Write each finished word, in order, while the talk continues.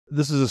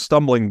this is a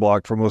stumbling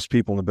block for most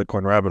people in the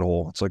Bitcoin rabbit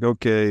hole. It's like,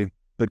 okay,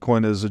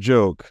 Bitcoin is a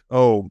joke.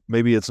 Oh,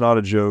 maybe it's not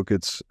a joke.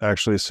 It's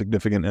actually a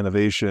significant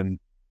innovation.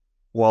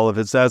 Well, if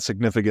it's that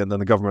significant, then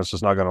the government's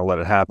just not going to let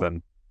it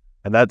happen.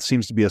 And that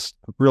seems to be a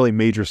really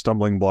major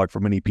stumbling block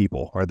for many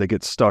people, right? They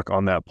get stuck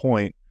on that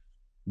point.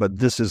 But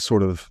this is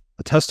sort of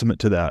a testament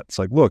to that. It's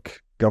like,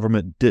 look,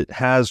 government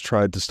has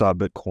tried to stop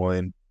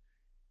Bitcoin.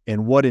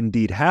 And what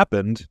indeed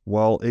happened?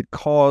 Well, it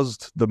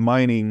caused the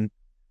mining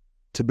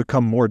to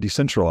become more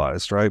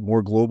decentralized, right?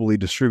 More globally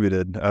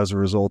distributed as a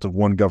result of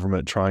one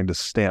government trying to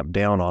stamp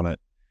down on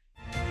it.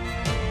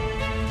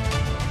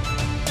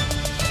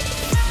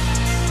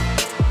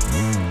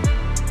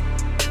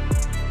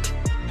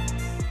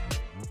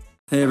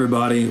 Hey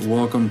everybody,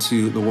 welcome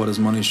to the What is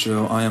Money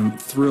Show. I am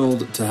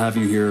thrilled to have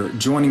you here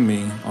joining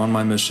me on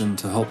my mission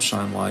to help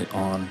shine light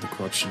on the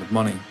corruption of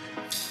money.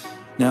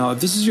 Now, if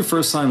this is your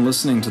first time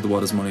listening to the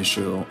What is Money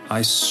Show,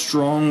 I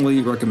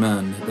strongly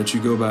recommend that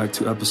you go back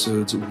to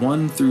episodes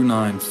 1 through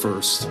 9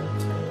 first,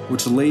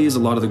 which lays a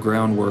lot of the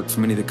groundwork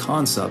for many of the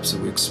concepts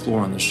that we explore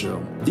on the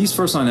show. These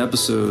first 9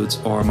 episodes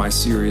are my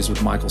series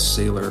with Michael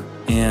Saylor,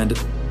 and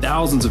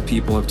thousands of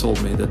people have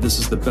told me that this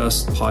is the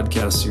best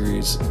podcast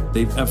series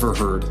they've ever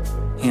heard,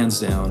 hands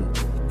down,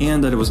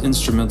 and that it was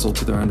instrumental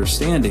to their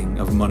understanding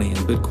of money and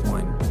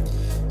Bitcoin.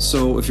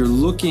 So if you're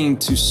looking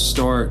to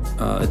start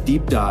a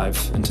deep dive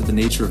into the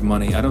nature of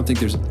money, I don't think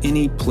there's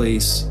any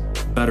place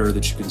better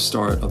that you can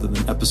start other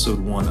than episode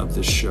 1 of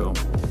this show.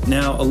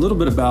 Now, a little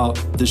bit about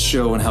this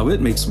show and how it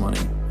makes money.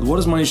 The What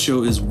is Money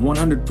Show is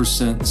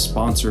 100%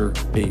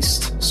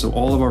 sponsor-based. So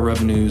all of our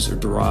revenues are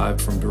derived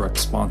from direct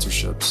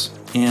sponsorships.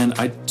 And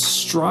I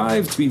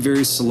strive to be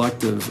very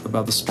selective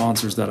about the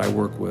sponsors that I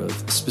work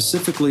with,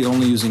 specifically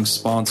only using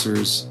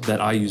sponsors that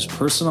I use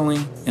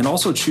personally, and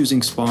also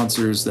choosing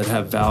sponsors that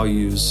have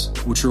values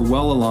which are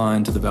well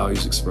aligned to the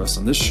values expressed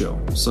on this show,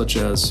 such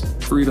as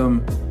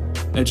freedom,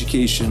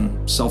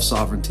 education,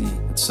 self-sovereignty,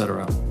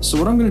 etc. So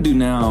what I'm going to do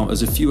now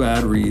is a few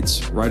ad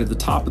reads right at the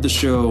top of the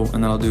show,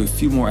 and then I'll do a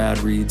few more ad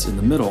reads in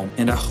the middle.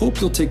 And I hope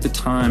you'll take the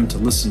time to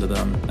listen to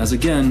them, as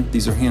again,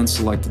 these are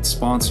hand-selected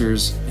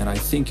sponsors, and I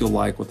think you'll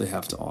like what they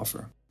have to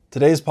offer.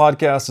 Today's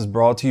podcast is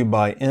brought to you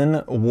by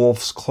In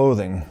Wolf's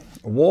Clothing.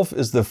 Wolf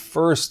is the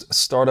first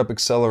startup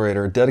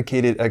accelerator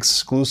dedicated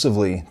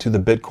exclusively to the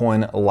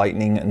Bitcoin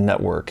Lightning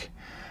Network.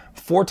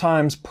 4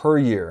 times per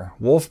year,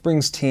 Wolf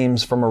brings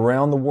teams from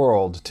around the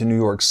world to New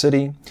York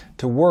City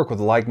to work with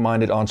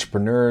like-minded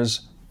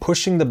entrepreneurs,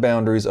 pushing the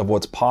boundaries of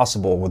what's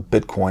possible with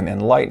Bitcoin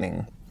and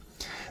Lightning.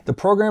 The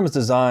program is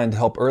designed to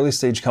help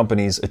early-stage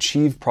companies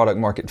achieve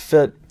product-market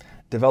fit,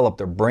 develop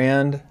their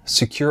brand,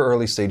 secure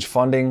early-stage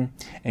funding,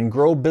 and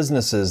grow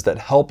businesses that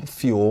help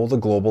fuel the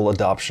global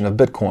adoption of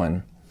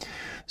Bitcoin.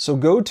 So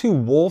go to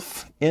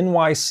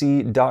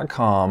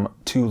wolfnyc.com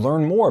to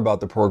learn more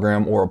about the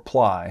program or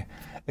apply.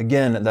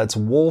 Again, that's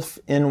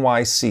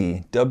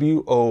WolfNYC,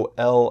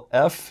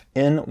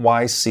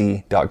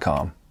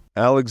 WOLFNYC.com.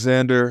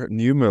 Alexander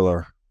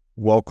Neumüller,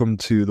 welcome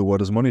to the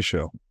What is Money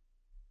Show.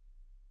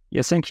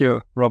 Yes, thank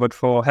you, Robert,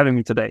 for having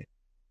me today.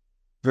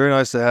 Very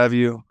nice to have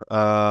you.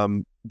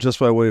 Just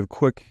by way of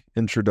quick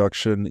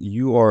introduction,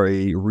 you are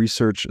a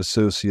research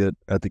associate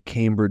at the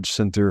Cambridge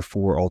Center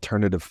for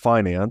Alternative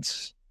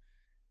Finance.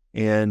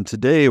 And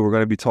today we're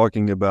going to be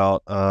talking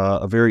about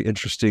a very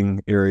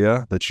interesting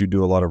area that you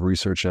do a lot of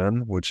research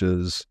in, which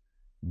is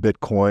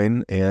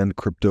Bitcoin and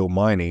crypto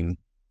mining.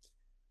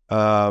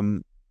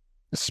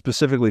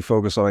 Specifically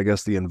focused on, I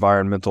guess, the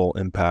environmental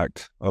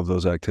impact of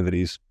those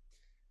activities.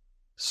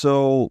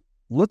 So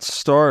let's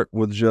start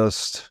with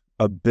just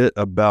a bit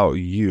about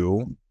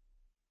you.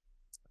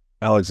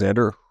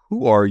 Alexander,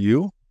 who are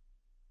you?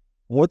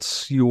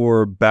 What's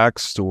your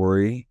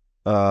backstory?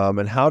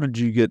 And how did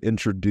you get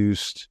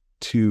introduced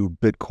to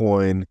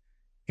Bitcoin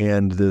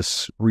and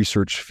this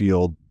research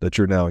field that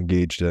you're now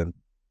engaged in?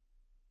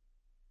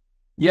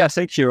 Yeah,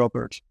 thank you,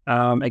 Robert.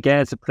 Again,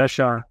 it's a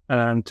pleasure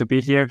to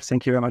be here.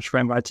 Thank you very much for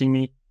inviting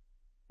me.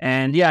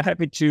 And yeah,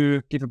 happy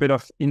to give a bit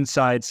of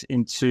insights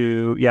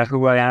into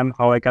who I am,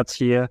 how I got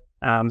here.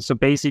 So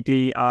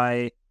basically,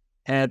 I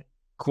had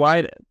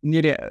quite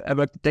nearly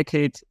about a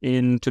decade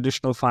in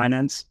traditional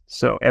finance.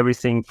 So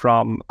everything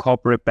from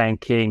corporate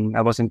banking,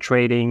 I was in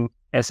trading,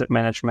 asset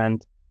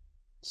management.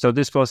 So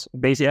this was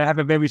basically, I have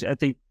a very, I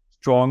think,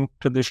 strong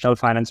traditional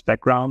finance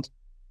background,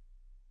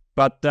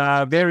 but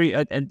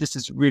and this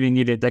is really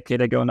nearly a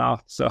decade ago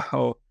now,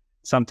 so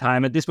some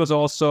time. And this was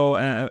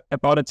also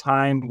about a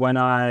time when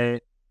I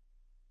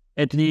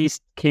at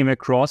least came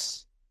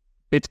across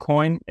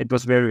Bitcoin. I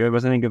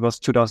think it was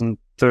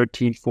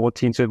 2013,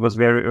 14, so it was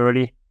very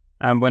early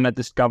when I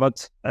discovered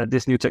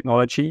this new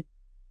technology.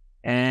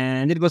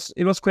 And it was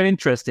quite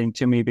interesting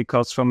to me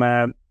because from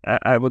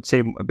I would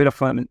say a bit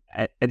of an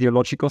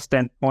ideological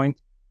standpoint,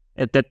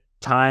 at that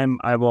time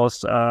I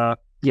was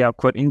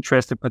quite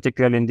interested,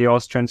 particularly in the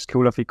Austrian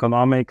School of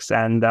Economics,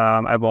 and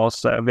I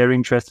was very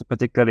interested,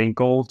 particularly in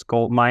gold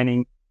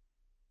mining,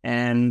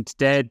 and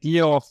the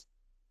idea of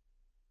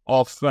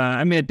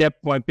at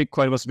that point,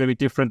 Bitcoin was very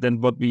different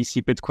than what we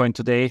see Bitcoin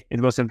today. It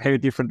was a very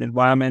different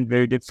environment,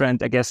 very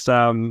different, I guess,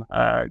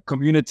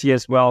 community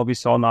as well. We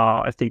saw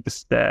now, I think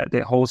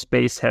the whole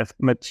space has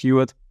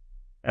matured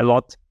a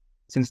lot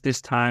since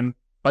this time.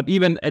 But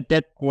even at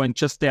that point,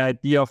 just the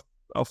idea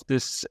of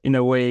this, in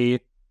a way,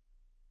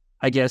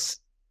 I guess,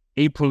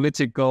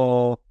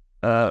 apolitical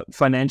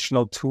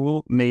financial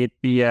tool, may it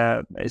be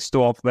a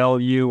store of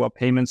value or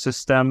payment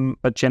system,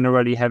 but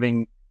generally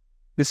having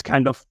this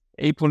kind of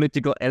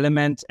apolitical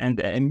element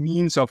and a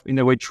means of, in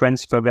a way,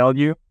 transfer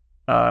value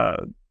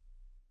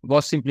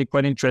was simply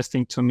quite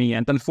interesting to me.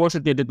 And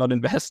unfortunately, I did not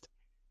invest,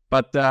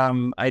 but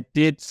I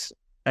did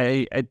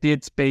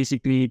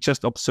basically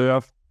just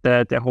observe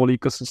the whole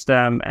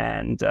ecosystem,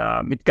 and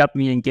it got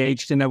me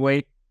engaged in a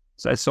way.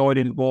 So I saw it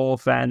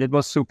evolve, and it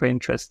was super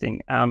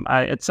interesting.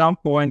 At some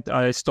point,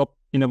 I stopped,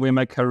 in a way,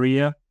 my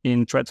career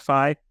in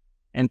TradFi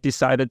and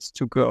decided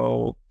to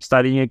go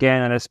studying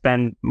again. And I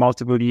spent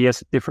multiple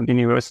years at different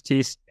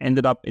universities,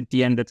 ended up at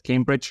the end at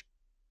Cambridge,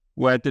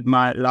 where I did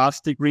my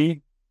last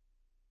degree.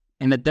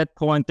 And at that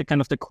point,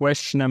 the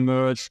question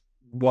emerged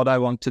what I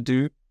want to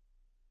do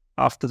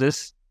after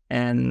this.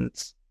 And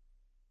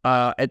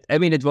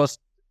it was,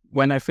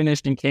 when I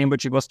finished in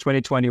Cambridge, it was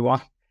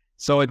 2021.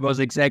 So it was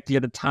exactly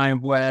at the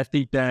time where I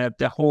think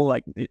the whole,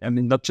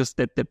 not just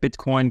the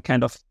Bitcoin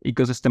kind of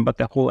ecosystem, but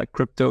the whole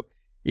crypto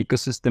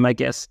ecosystem, I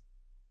guess,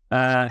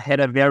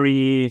 had a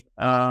very,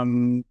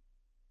 it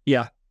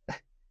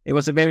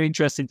was a very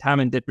interesting time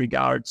in that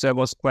regard. So I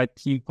was quite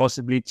keen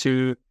possibly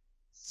to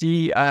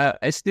see,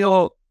 I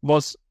still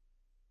was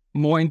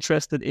more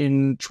interested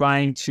in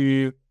trying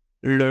to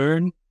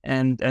learn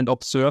and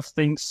observe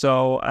things.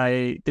 So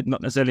I did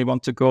not necessarily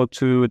want to go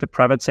to the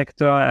private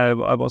sector. I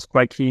was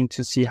quite keen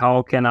to see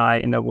how can I,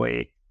 in a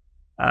way,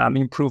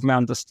 improve my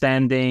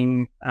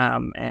understanding.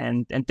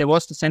 And there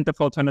was the Center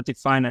for Alternative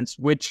Finance,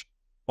 which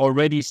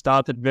already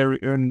started very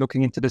early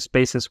looking into the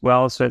space as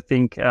well. So I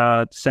think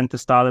the center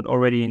started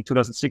already in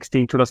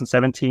 2016,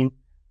 2017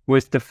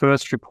 with the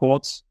first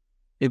reports.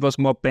 It was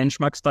more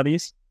benchmark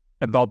studies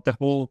about the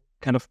whole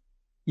kind of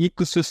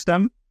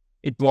ecosystem.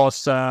 It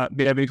was from a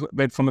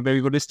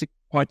very holistic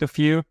point of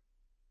view.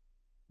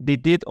 The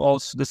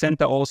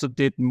center also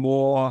did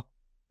more,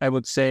 I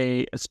would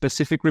say,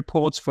 specific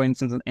reports, for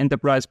instance, on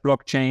enterprise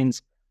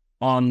blockchains,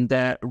 on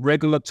the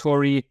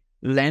regulatory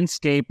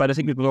landscape, but I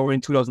think it was over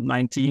in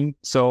 2019,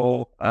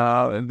 so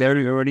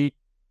very early.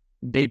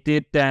 They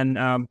did then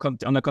on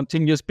a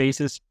continuous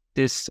basis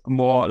this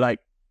more like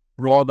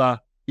broader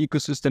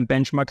ecosystem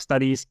benchmark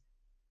studies,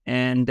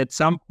 and at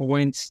some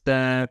points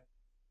I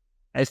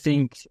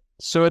think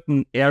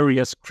certain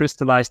areas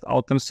crystallized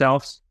out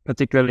themselves,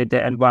 particularly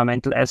the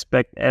environmental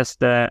aspect, as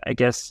the, I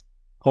guess,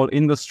 whole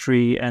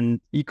industry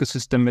and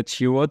ecosystem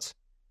matured.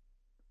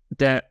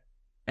 The,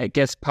 I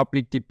guess,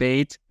 public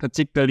debate,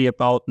 particularly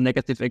about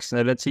negative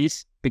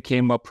externalities,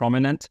 became more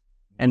prominent.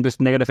 And with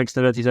negative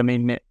externalities, I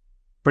mean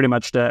pretty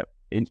much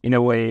in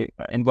a way,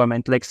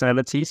 environmental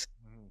externalities.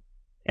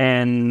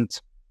 And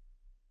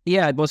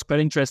yeah, it was quite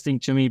interesting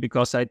to me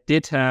because I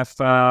did have,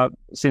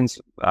 since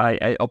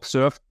I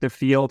observed the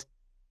field,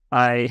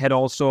 I had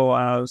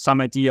also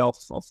some idea of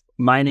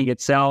mining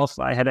itself.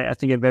 I had, I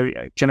think,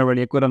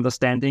 generally a good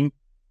understanding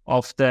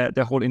of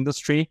the whole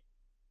industry.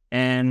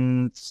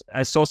 And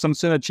I saw some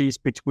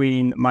synergies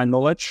between my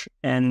knowledge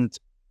and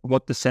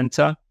what the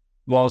center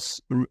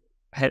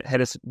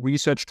had as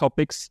research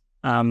topics,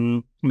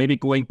 maybe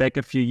going back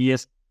a few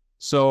years.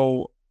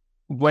 So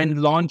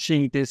when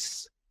launching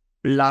this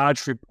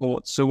large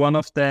report, so one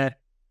of the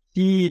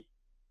key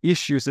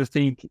issues, I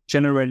think,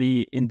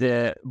 generally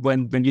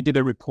when you did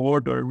a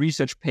report or a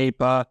research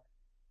paper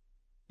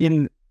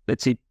in,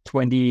 let's say,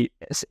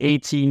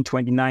 2018,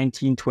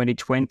 2019,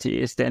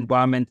 2020, is the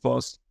environment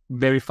was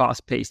very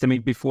fast-paced. I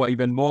mean, before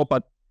even more,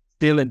 but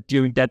still, and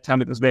during that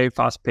time, it was very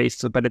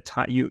fast-paced. So by the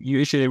time you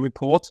issue a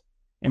report,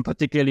 and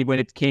particularly when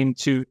it came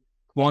to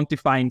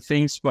quantifying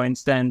things, for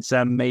instance,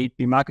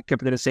 maybe market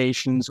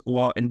capitalizations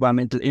or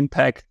environmental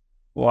impact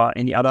or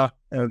any other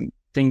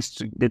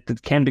things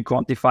that can be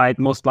quantified,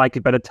 most likely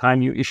by the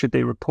time you issued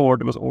a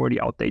report, it was already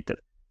outdated.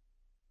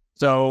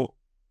 So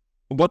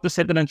what the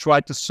center then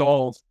tried to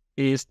solve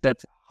is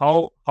that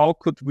how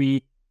could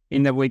we,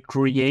 in a way,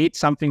 create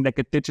something like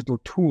a digital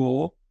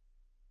tool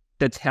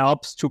that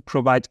helps to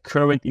provide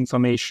current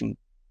information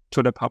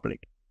to the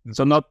public.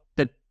 So not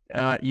that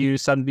you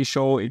suddenly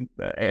show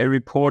a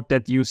report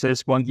that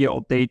uses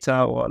 1-year-old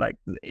data or like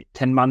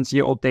 10 months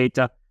year old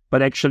data,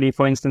 but actually,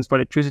 for instance, for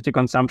electricity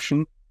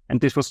consumption,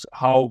 and this was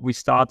how we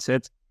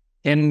started,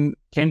 can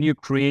you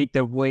create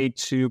a way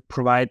to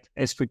provide,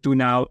 as we do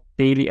now,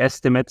 daily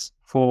estimates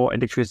for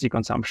electricity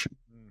consumption?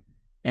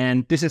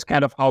 And this is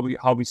kind of how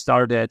we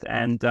started.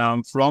 And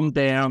from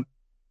there,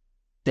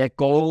 their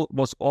goal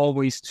was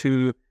always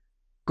to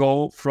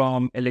go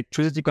from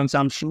electricity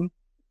consumption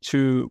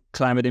to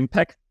climate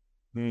impact.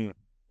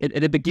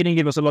 At the beginning,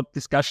 it was a lot of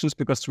discussions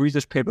because the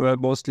research paper were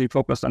mostly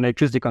focused on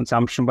electricity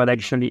consumption, but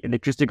actually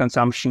electricity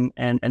consumption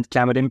and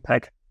climate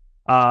impact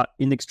are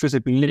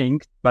inextricably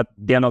linked, but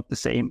they're not the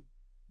same.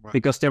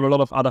 because there are a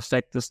lot of other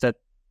factors that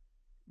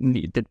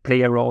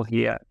play a role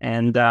here.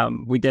 And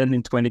we then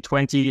in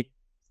 2020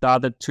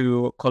 started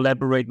to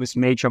collaborate with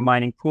major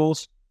mining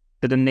pools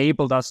that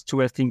enabled us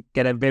to, I think,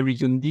 get a very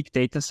unique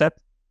data set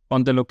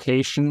on the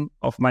location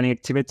of mining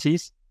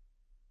activities,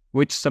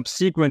 which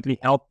subsequently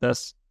helped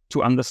us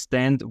to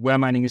understand where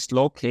mining is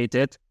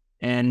located.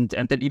 And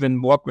then even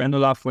more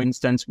granular, for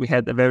instance, we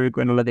had a very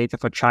granular data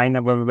for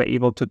China where we were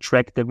able to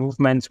track the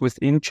movements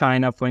within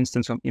China, for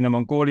instance, from Inner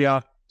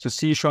Mongolia to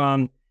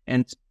Sichuan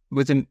and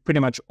within pretty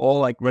much all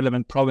like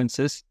relevant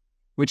provinces,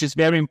 which is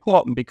very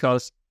important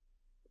because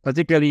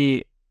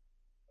particularly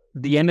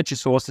the energy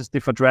sources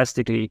differ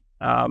drastically,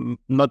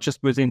 not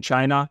just within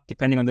China,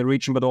 depending on the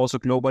region, but also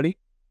globally.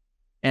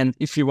 And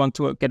if you want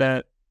to get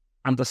a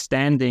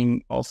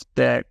understanding of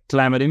the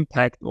climate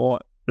impact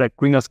or like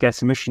greenhouse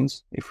gas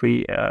emissions, if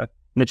we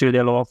naturally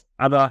there are a lot of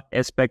other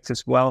aspects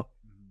as well,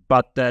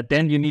 but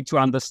then you need to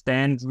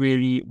understand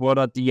really what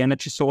are the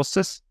energy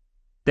sources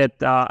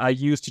that are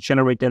used to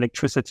generate the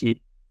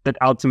electricity that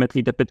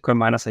ultimately the Bitcoin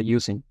miners are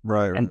using.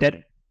 Right. And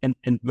that and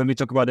when we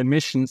talk about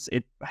emissions,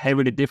 it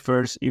heavily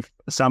differs if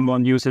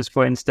someone uses,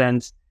 for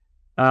instance,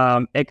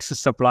 excess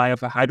supply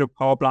of a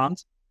hydropower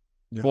plant,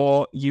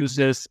 or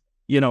uses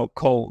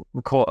coal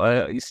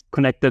is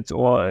connected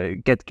or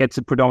gets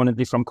it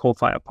predominantly from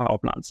coal-fired power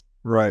plants.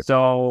 Right.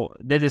 So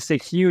that is a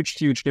huge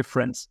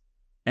difference.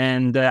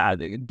 And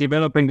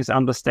developing this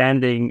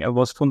understanding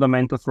was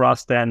fundamental for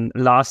us. Then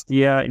last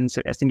year,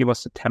 I think it was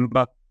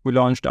September, we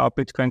launched our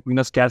Bitcoin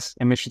greenhouse gas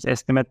emissions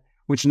estimate,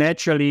 which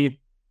naturally,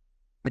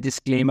 a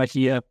disclaimer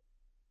here.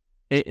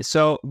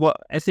 So what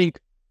I think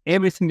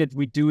everything that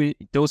we do,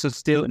 those are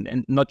still,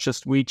 and not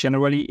just we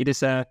generally, it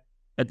is a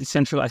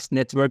decentralized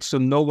network. So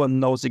no one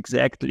knows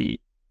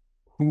exactly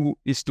who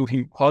is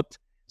doing what.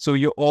 So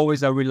you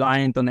always are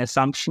reliant on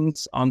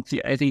assumptions, on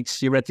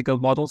theoretical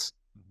models.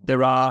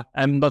 There are,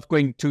 I'm not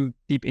going too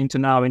deep into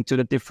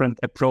the different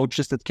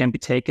approaches that can be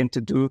taken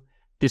to do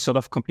this sort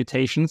of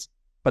computations.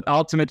 But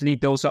ultimately,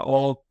 those are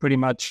all pretty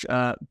much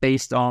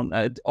based on,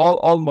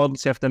 all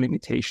models have their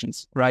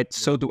limitations, right?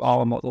 So do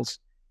our models.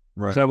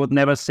 Right. So I would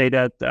never say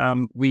that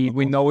we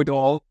know it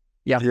all.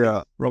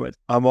 Yeah, Robert.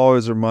 I'm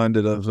always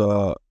reminded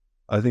of,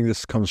 I think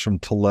this comes from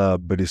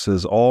Taleb, but he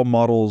says, all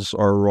models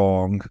are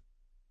wrong.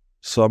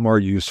 Some are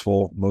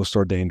useful. Most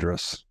are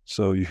dangerous.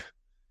 So you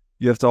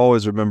have to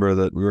always remember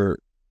that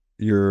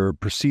you're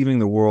perceiving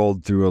the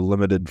world through a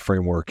limited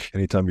framework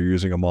anytime you're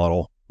using a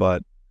model,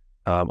 but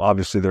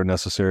obviously they're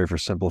necessary for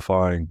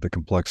simplifying the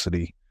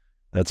complexity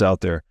that's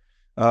out there.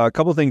 A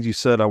couple of things you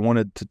said I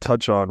wanted to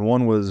touch on.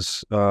 One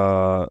was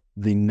the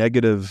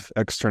negative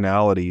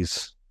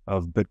externalities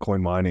of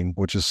Bitcoin mining,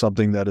 which is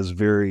something that is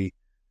very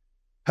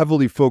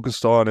heavily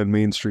focused on in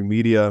mainstream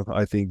media.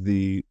 I think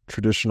the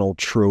traditional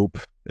trope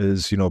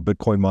is,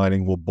 Bitcoin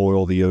mining will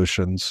boil the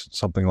oceans,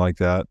 something like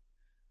that.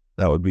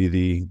 That would be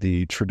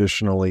the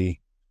traditionally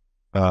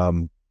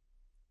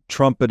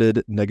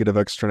trumpeted negative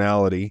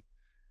externality.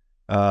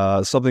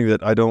 Something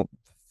that I don't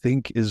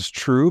think is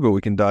true, but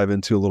we can dive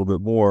into a little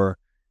bit more.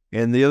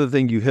 And the other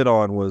thing you hit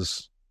on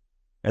was,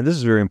 and this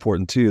is very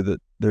important too,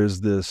 that there's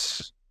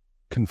this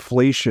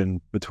conflation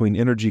between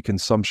energy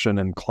consumption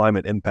and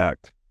climate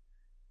impact,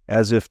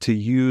 as if to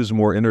use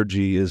more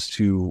energy is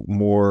to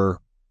more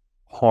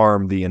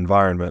harm the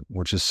environment,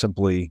 which is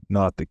simply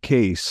not the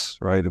case,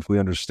 right? If we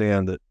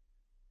understand that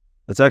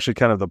that's actually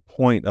kind of the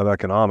point of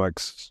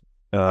economics,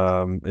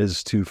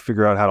 is to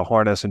figure out how to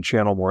harness and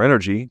channel more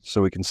energy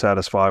so we can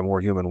satisfy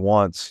more human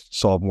wants,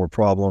 solve more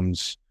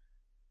problems,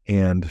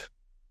 and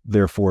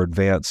therefore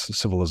advance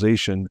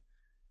civilization.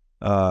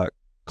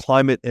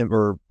 Climate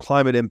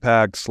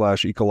impact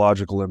 /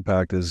 ecological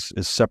impact is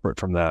separate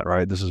from that,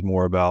 right? This is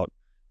more about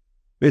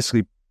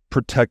basically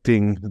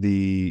protecting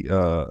the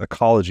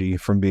ecology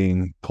from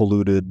being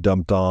polluted,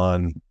 dumped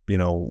on,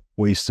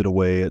 wasted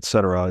away,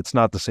 etc. It's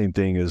not the same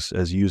thing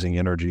as using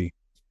energy.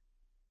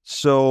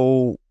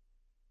 So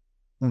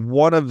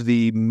one of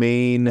the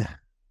main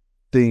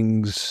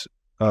things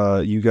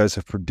you guys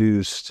have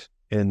produced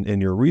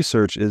in your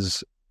research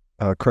is,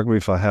 correct me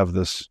if I have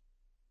this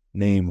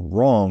name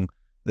wrong,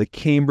 the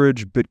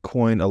Cambridge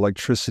Bitcoin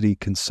Electricity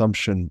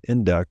Consumption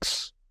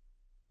Index.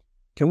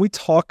 Can we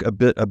talk a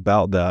bit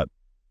about that?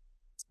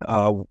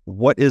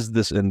 What is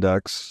this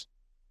index?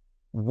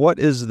 What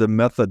is the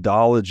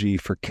methodology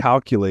for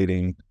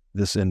calculating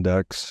this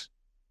index?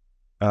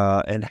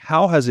 And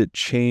how has it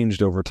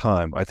changed over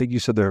time? I think you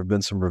said there have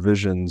been some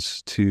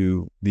revisions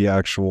to the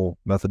actual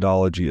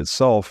methodology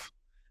itself.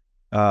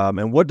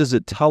 And what does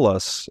it tell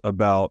us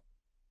about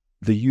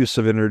the use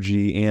of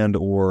energy and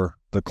or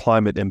the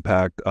climate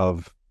impact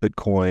of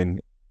Bitcoin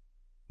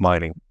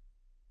mining?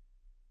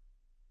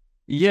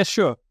 Yeah,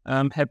 sure.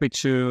 I'm happy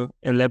to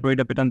elaborate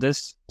a bit on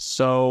this.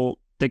 So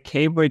the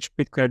Cambridge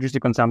Bitcoin Electricity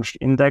Consumption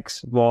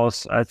Index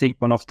was, I think,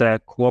 one of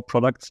the core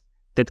products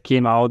that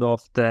came out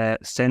of the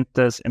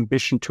center's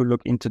ambition to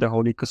look into the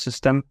whole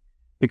ecosystem.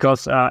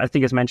 Because I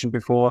think, as mentioned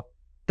before,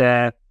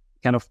 the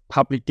kind of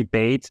public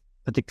debate,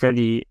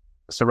 particularly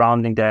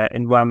surrounding the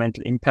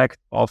environmental impact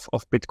of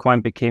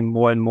Bitcoin became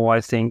more and more,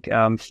 I think,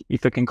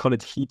 if I can call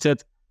it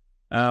heated,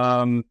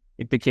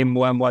 it became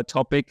more and more a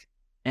topic.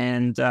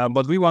 And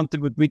what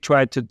we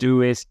tried to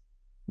do is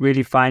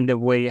really find a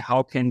way,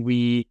 how can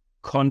we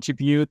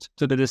contribute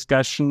to the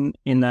discussion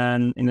in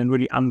a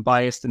really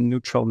unbiased and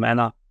neutral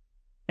manner.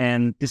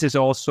 And this is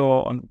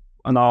also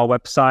on our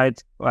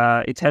website.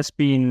 It has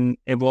been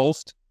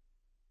evolved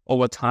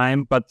over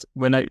time, but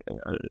when I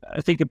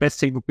think the best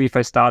thing would be if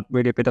I start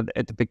really a bit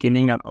at the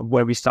beginning of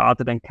where we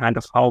started and kind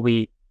of how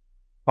we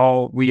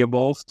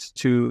evolved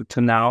to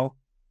now.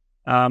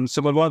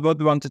 So what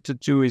we wanted to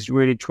do is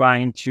really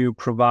trying to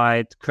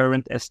provide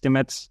current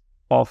estimates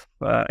of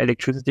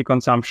electricity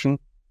consumption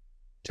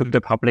to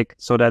the public,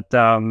 so that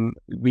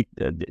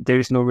there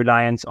is no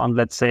reliance on,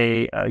 let's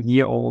say, a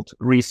year-old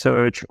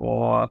research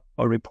or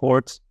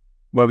reports,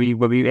 where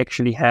we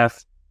actually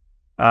have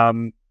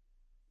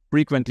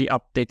frequently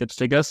updated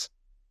figures,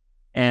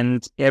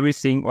 and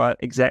everything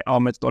our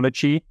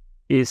methodology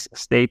is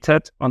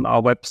stated on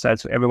our website,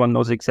 so everyone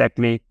knows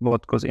exactly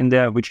what goes in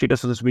there, which data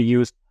sources we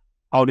use,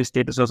 how these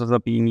data sources are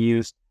being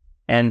used,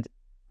 and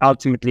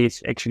ultimately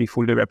it's actually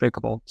fully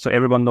replicable. So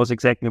everyone knows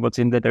exactly what's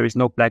in there. There is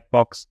no black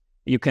box.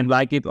 You can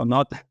like it or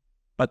not,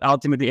 but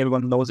ultimately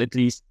everyone knows at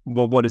least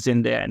what is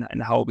in there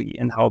and how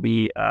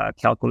we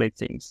calculate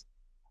things.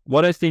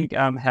 What I think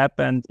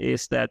happened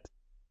is that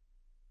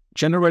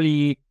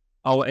generally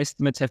our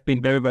estimates have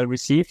been very well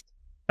received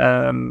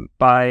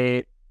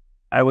by,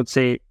 I would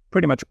say,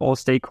 pretty much all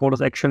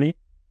stakeholders actually.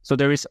 So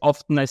there is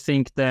often, I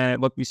think,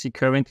 what we see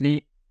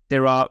currently,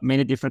 there are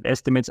many different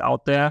estimates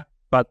out there,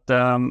 but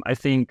I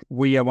think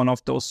we are one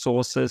of those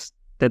sources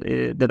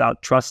that are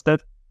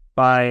trusted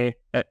by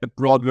a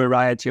broad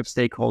variety of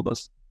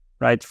stakeholders,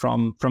 right?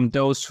 From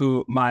those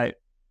who might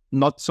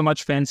not so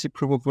much fancy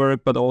proof of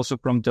work, but also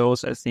from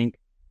those, I think,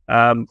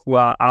 who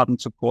are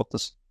ardent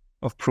supporters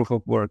of proof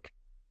of work.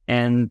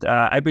 And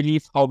I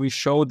believe how we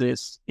show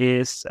this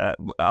is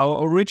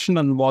our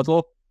original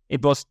model.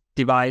 It was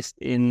devised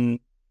in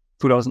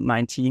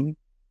 2019.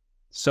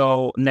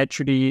 So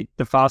naturally,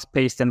 the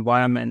fast-paced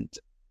environment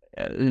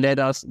led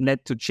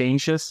to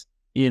changes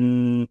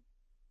in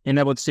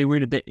I would say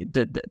really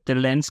the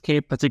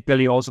landscape,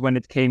 particularly also when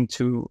it came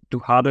to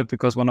hardware,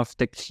 because one of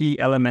the key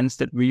elements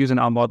that we use in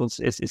our models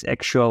is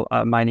actual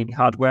mining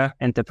hardware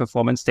and the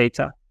performance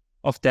data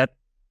of that.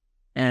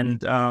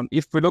 And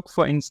if we look,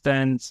 for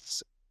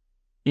instance,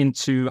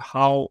 into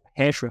how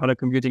hash rate, how the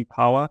computing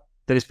power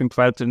that has been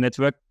provided to the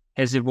network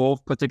has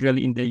evolved,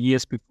 particularly in the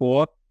years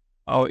before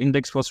our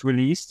index was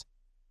released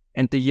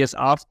and the years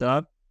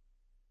after,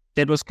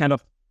 that was kind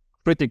of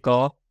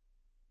critical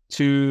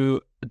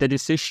to the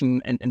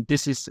decision. And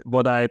this is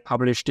what I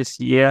published this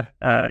year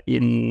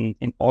in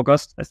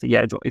August.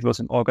 It was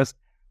in August,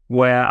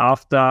 where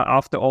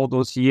after all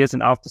those years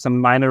and after some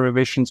minor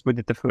revisions, we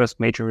did the first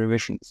major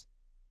revisions.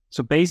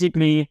 So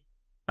basically,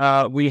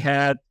 we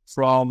had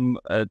from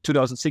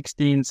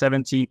 2016,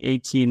 17,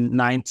 18,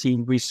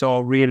 19, we saw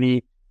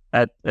really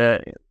an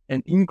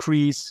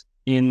increase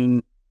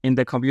in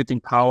the computing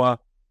power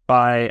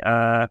by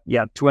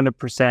 200%,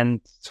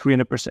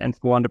 300%,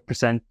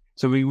 400%.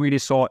 So we really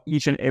saw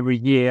each and every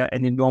year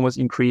an enormous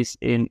increase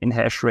in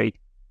hash rate.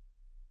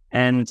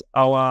 And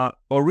our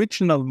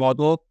original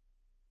model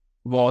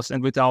was,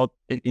 and without,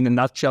 in a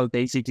nutshell,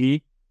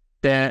 basically,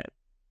 that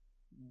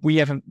we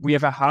have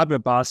a hardware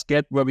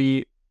basket where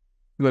we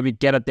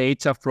get a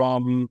data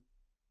from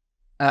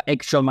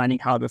actual mining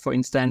hardware, for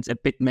instance, a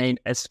Bitmain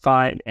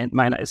S5 and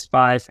miner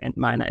S5 and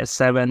miner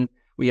S7.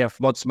 We have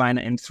Watts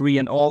miner M3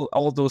 and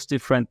all those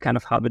different kind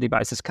of hardware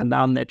devices,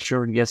 Canaan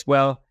naturally as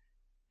well.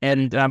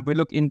 And we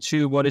look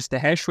into what is the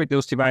hash rate of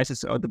those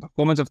devices, or the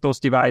performance of those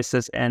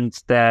devices, and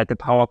the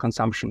power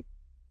consumption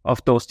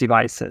of those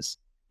devices.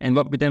 And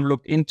what we then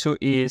looked into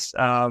is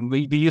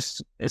we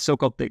use a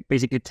so-called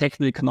basically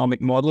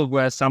techno-economic model,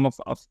 where some of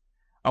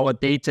our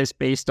data is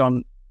based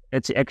on,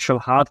 let's say, actual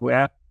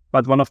hardware.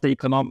 But one of the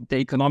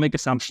economic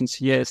assumptions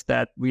here is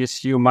that we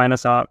assume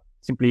miners are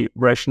simply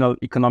rational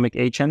economic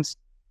agents,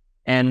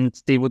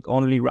 and they would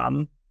only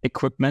run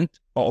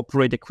equipment or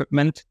operate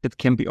equipment that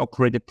can be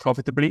operated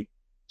profitably.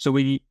 So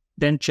we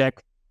then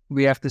check,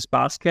 we have this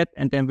basket,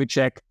 and then we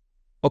check,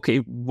 okay,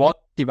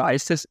 what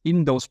devices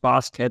in those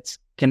baskets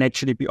can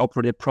actually be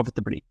operated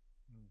profitably.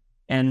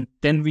 And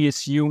then we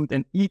assumed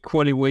an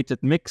equally weighted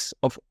mix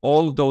of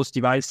all those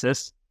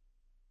devices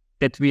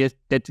that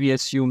we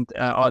assumed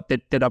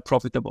that are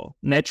profitable.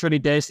 Naturally,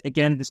 there's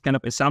again this kind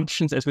of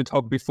assumptions, as we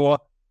talked before,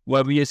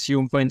 where we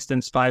assume, for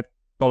instance,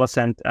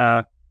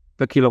 $0.05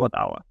 per kilowatt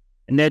hour.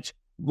 And that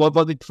what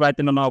we tried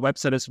then on our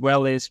website as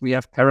well is we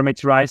have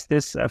parameterized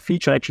this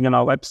feature actually on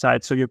our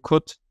website. So you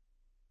could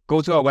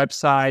go to our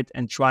website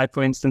and try,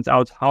 for instance,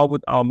 out how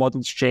would our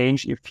models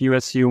change if you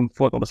assume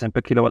 $4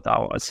 per kilowatt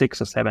hour or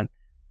 6 or 7.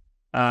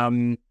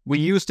 We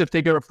used the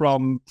figure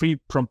from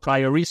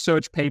prior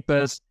research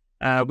papers.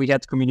 We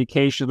had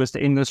communication with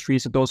the industry,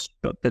 so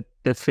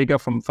the figure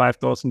from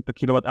 $5 per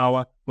kilowatt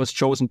hour was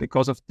chosen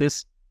because of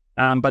this.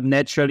 But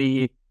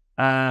naturally,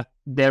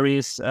 there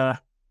is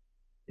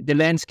the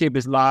landscape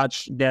is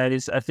large. There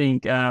is, I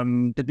think,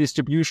 the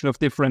distribution of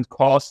different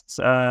costs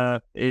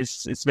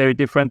is very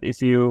different.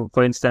 If you,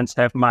 for instance,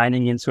 have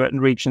mining in certain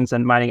regions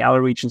and mining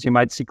other regions, you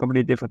might see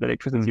completely different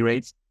electricity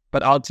rates.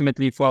 But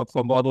ultimately, for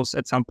models,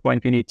 at some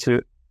point, we need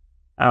to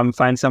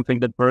find something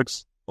that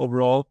works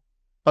overall.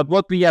 But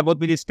what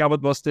we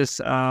discovered was this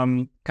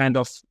kind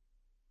of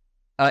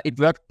it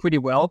worked pretty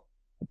well,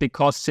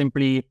 because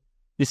simply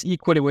this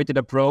equally weighted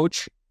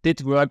approach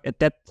did work at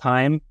that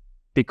time,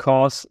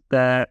 because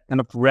the kind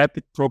of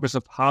rapid progress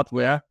of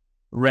hardware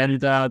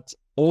rendered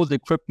old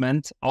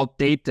equipment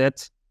outdated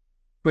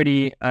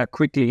pretty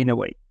quickly in a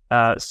way.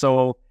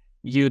 So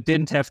you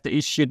didn't have the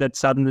issue that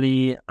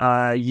suddenly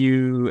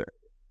you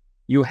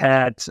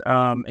had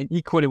an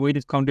equally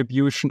weighted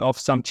contribution of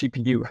some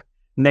GPU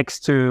next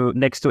to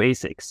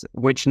ASICs,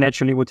 which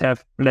naturally would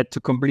have led to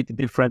completely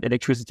different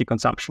electricity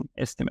consumption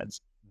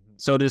estimates. Mm-hmm.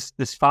 So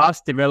this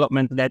fast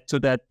development led to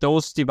that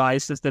those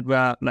devices that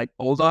were like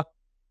older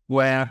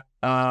were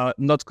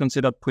not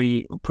considered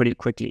pretty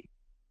quickly.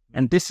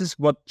 And this is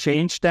what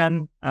changed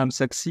then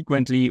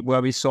subsequently,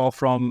 where we saw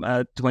from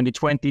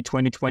 2020,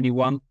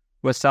 2021,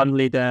 where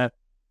suddenly the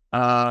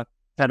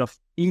kind of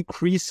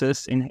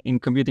increases in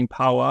computing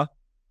power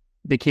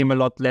became a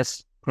lot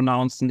less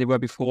pronounced than they were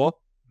before.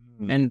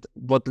 And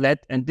what led,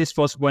 and this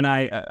was when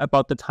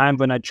about the time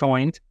when I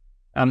joined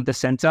the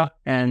center,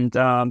 and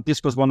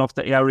this was one of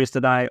the areas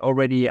that I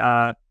already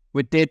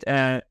we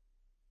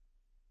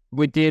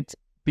did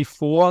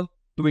before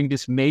doing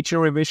this major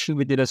revision.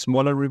 We did a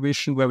smaller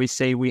revision where we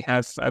say we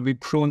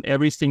prune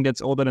everything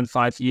that's older than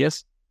 5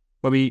 years,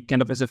 where we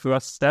kind of as a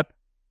first step.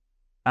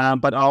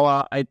 But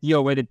our idea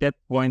already at that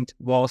point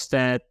was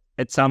that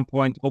at some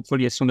point,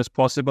 hopefully as soon as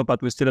possible,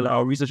 but we're still at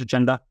our research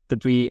agenda,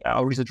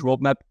 our research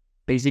roadmap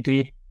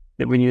basically,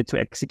 that we needed to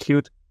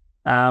execute.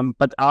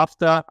 But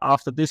after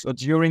this or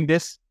during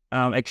this,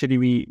 actually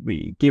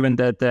we given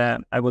that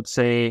I would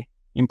say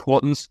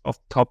importance of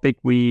the topic,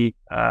 we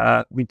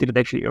did it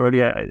actually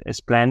earlier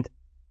as planned,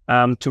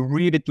 to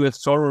really do a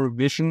thorough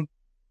revision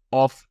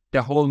of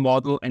the whole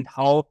model and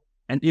how,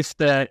 and if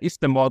the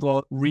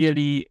model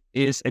really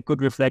is a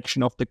good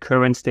reflection of the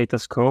current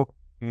status quo.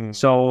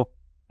 So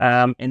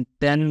and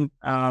then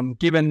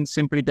given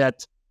simply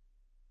that,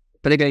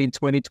 particularly in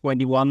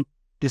 2021,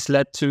 this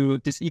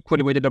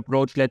equally weighted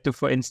approach led to,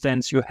 for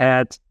instance, you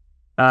had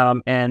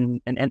an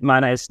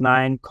Antminer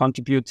S9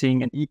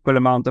 contributing an equal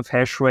amount of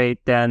hash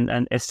rate than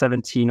an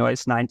S17 or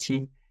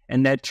S19,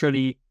 and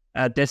naturally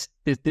this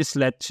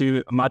led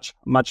to a much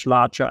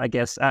larger, I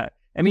guess. I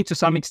mean, to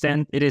some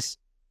extent,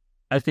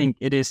 I think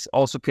it is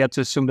also fair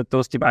to assume that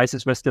those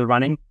devices were still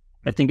running.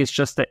 I think it's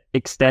just the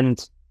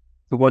extent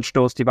to which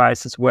those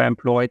devices were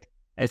employed,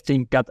 I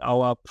think, got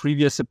our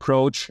previous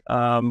approach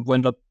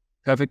when not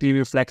perfectly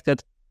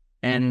reflected.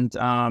 And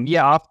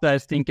after, I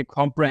think, a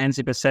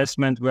comprehensive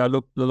assessment where I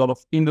looked at a lot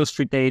of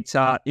industry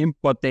data,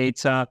 import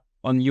data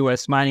on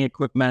US mining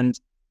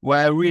equipment,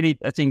 where I really,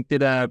 I think,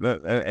 did a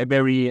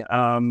very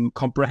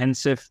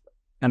comprehensive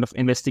kind of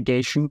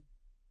investigation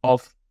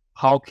of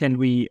how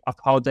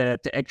the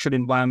actual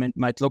environment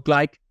might look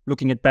like,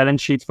 looking at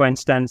balance sheets, for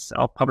instance,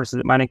 of publicly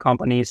listed mining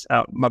companies,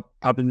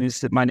 publicly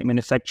listed mining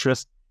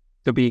manufacturers,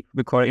 to be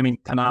recorded. I mean,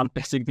 Canaan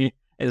basically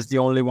is the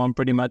only one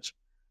pretty much.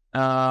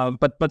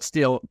 But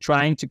still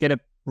trying to get a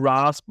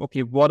grasp.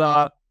 Okay,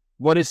 what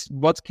is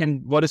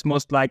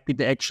most likely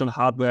the actual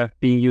hardware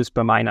being used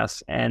by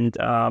miners? And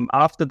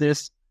after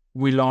this,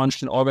 we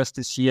launched in August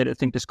this year, I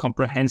think, this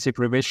comprehensive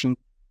revision.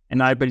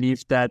 And I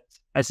believe that,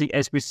 I think,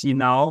 as we see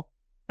now,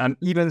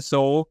 even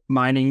though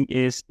mining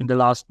is in the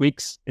last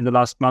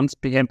months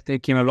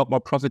became a lot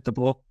more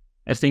profitable,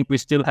 I think we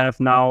still have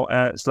now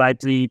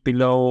slightly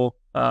below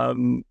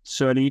 31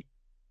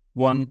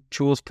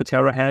 joules per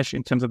terahash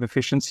in terms of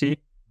efficiency.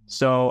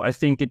 So I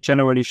think it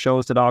generally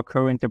shows that our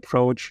current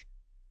approach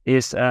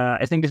is,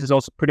 I think this is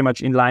also pretty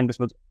much in line with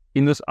what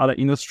other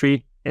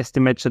industry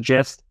estimates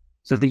suggest.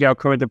 So I think our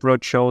current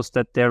approach shows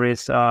that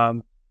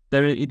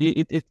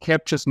it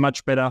captures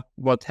much better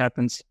what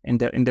happens in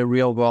the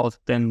real world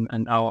than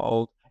in our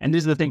old. And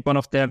this is, I think, one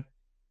of the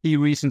key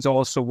reasons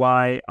also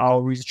why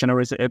our research center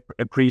is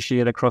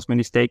appreciated across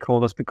many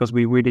stakeholders, because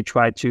we really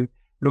try to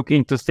look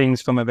into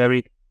things from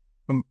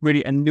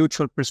really a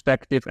neutral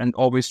perspective and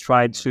always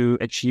try to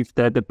achieve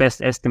the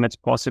best estimates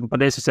possible.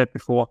 But as I said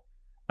before,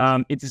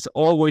 it is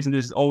always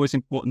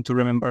important to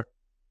remember,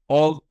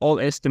 all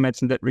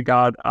estimates in that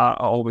regard are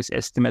always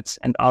estimates,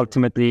 and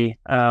ultimately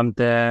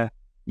it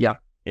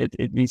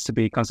needs to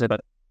be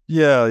considered.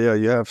 Yeah,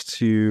 you have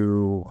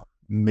to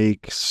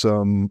make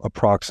some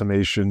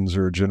approximations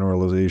or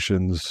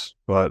generalizations,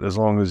 but as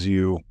long as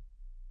you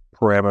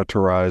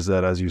parameterize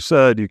that, as you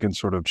said, you can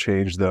sort of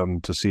change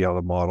them to see how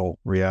the model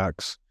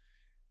reacts.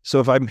 So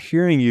if I'm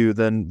hearing you,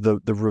 then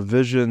the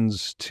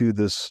revisions to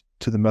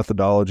the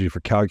methodology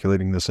for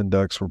calculating this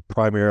index were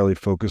primarily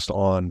focused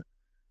on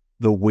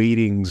the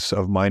weightings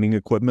of mining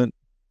equipment,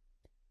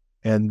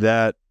 and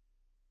that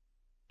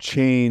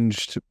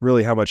changed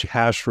really how much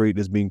hash rate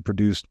is being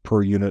produced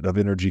per unit of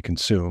energy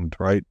consumed,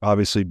 right?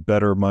 Obviously,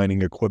 better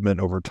mining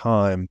equipment over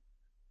time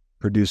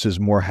produces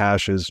more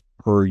hashes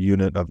per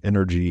unit of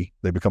energy.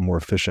 They become more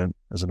efficient,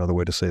 is another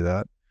way to say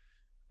that.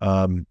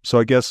 So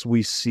I guess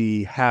we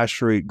see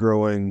hash rate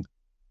growing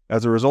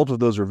as a result of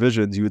those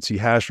revisions. You would see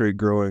hash rate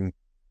growing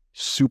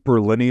super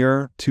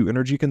linear to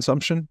energy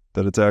consumption,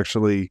 that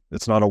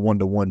it's not a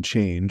one-to-one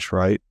change,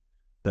 right?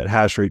 That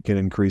hash rate can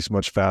increase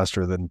much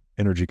faster than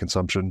energy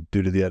consumption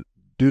due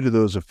to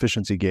those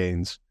efficiency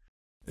gains.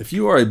 If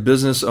you are a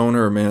business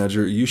owner or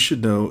manager, you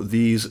should know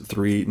these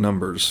three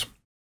numbers: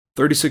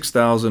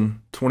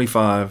 36,000,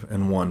 25,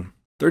 and 1.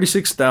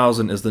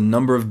 36,000 is the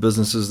number of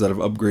businesses that have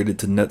upgraded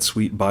to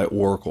NetSuite by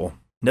Oracle.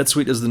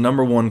 NetSuite is the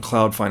 #1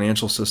 cloud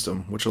financial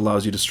system, which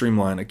allows you to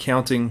streamline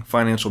accounting,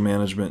 financial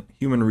management,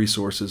 human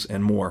resources,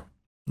 and more.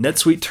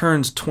 NetSuite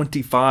turns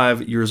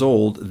 25 years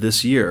old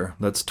this year.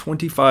 That's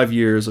 25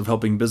 years of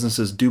helping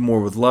businesses do more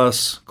with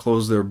less,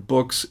 close their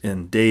books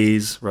in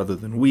days rather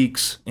than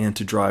weeks, and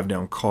to drive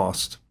down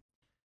cost.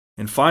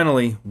 And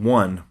finally,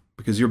 1,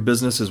 because your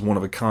business is one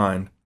of a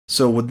kind.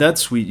 So with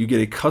NetSuite, you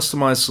get a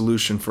customized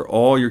solution for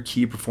all your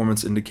key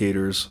performance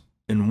indicators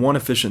in one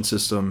efficient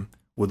system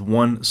with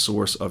one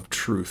source of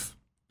truth.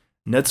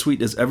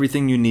 NetSuite is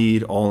everything you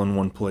need all in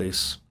one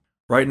place.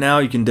 Right now,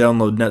 you can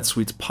download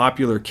NetSuite's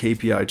popular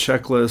KPI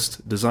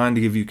checklist designed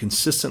to give you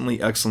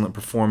consistently excellent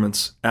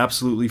performance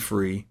absolutely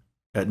free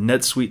at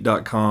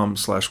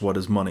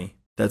netsuite.com/whatismoney.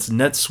 That's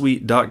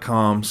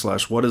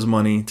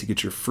netsuite.com/whatismoney to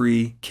get your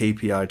free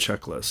KPI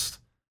checklist.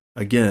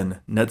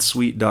 Again,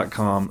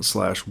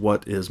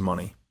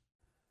 netsuite.com/whatismoney.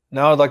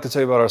 Now I'd like to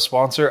tell you about our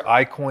sponsor,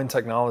 iCoin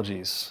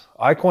Technologies.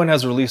 iCoin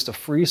has released a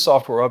free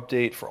software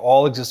update for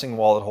all existing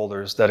wallet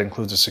holders that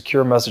includes a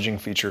secure messaging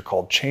feature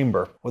called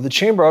Chamber. With the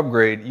Chamber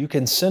upgrade, you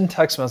can send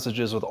text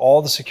messages with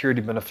all the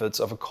security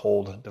benefits of a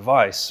cold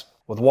device.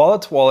 With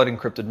wallet-to-wallet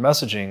encrypted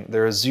messaging,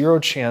 there is zero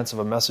chance of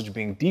a message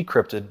being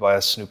decrypted by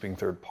a snooping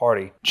third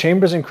party.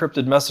 Chamber's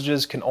encrypted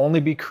messages can only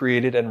be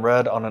created and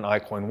read on an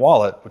iCoin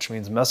wallet, which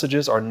means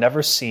messages are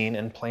never seen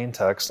in plain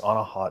text on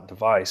a hot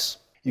device.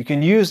 You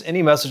can use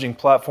any messaging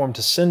platform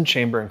to send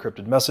Chamber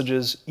encrypted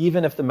messages.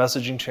 Even if the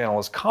messaging channel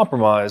is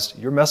compromised,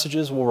 your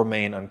messages will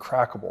remain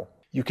uncrackable.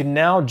 You can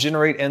now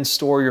generate and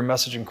store your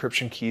message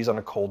encryption keys on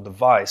a cold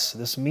device.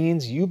 This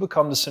means you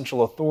become the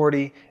central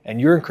authority,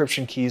 and your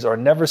encryption keys are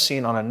never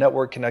seen on a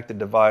network-connected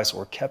device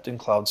or kept in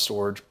cloud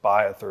storage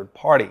by a third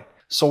party.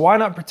 So why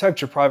not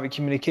protect your private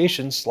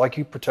communications like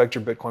you protect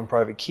your Bitcoin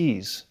private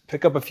keys?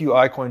 Pick up a few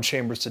iCoin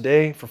Chambers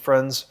today for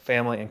friends,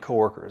 family, and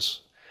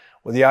coworkers.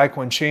 With the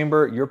iCoin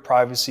Chamber, your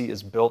privacy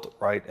is built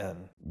right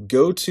in.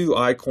 Go to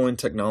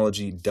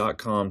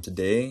iCointechnology.com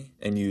today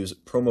and use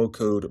promo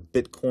code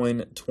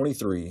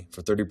Bitcoin23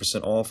 for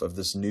 30% off of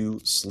this new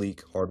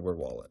sleek hardware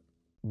wallet.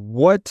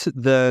 What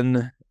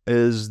then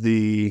is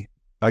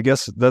I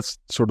guess that's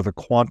sort of the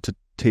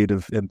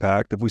quantitative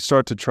impact. If we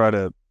start to try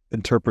to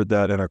interpret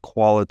that in a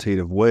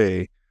qualitative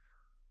way,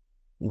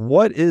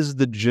 what is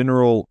the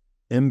general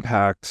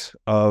impact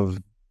of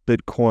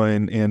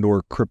Bitcoin and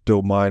or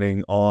crypto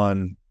mining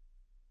on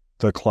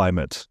the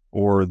climate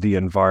or the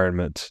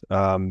environment?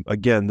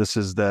 Again, this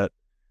is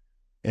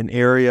an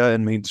area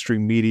in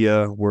mainstream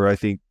media where I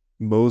think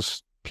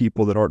most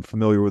people that aren't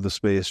familiar with the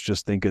space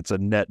just think it's a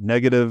net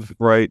negative,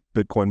 right?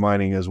 Bitcoin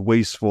mining is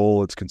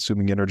wasteful. It's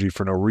consuming energy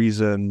for no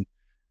reason.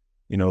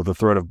 The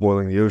threat of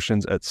boiling the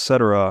oceans,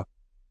 etc.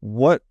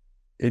 What,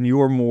 in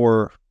your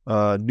more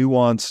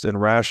nuanced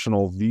and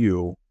rational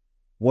view,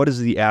 what is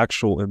the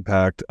actual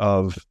impact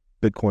of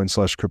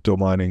Bitcoin/crypto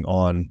mining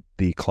on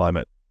the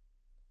climate?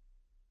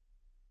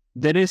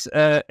 That is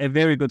a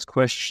very good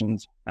question.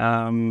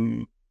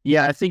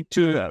 I think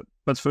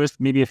but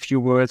first maybe a few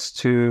words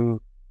to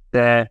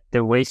the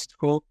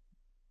wasteful.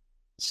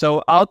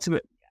 So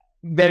ultimate,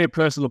 very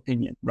personal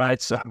opinion,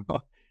 right? So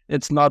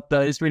it's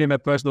really my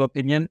personal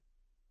opinion.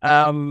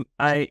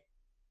 It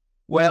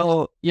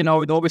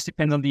always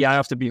depends on the eye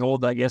of the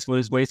beholder, I guess, what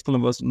is wasteful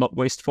and what's not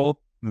wasteful.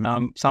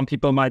 Mm-hmm. Some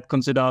people might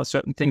consider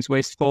certain things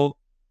wasteful.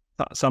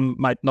 Some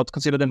might not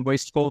consider them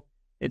wasteful.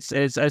 It's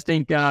I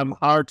think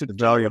hard to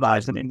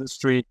generalize an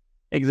industry.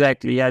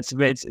 Exactly. Yeah.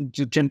 It's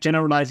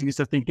generalizing this.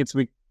 I think it's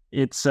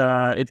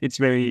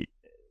very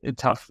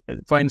tough.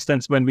 For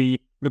instance, when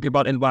we look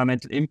about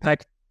environmental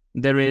impact,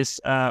 there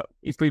is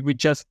if we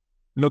just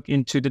look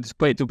into the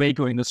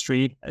tobacco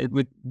industry,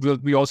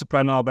 we also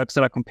put on our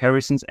website our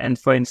comparisons. And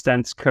for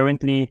instance,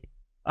 currently,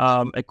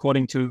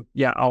 according to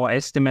our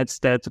estimates,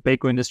 the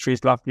tobacco industry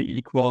is roughly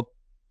equal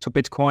to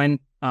Bitcoin,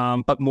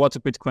 but more to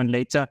Bitcoin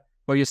later.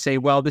 Where you say,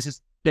 well, this is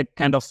the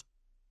kind of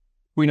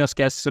greenhouse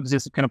gas, so this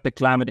is kind of the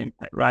climate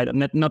impact, right?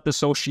 And not the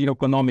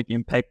socio-economic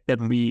impact that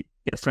we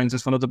get, for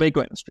instance, from the tobacco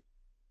industry.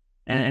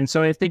 And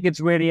so I think it's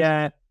really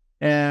I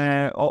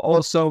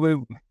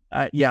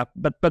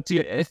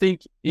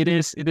think it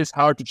is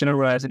hard to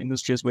generalize an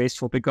industry as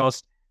wasteful,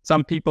 because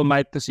some people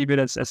might perceive it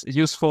as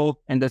useful,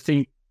 and I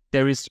think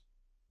there is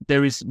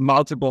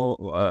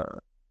multiple.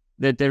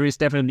 That there is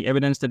definitely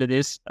evidence that it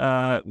is,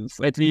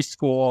 at least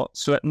for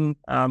certain,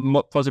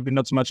 possibly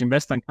not so much in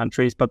Western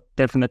countries, but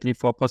definitely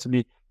for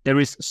possibly there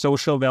is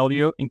social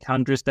value in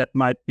countries that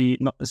might be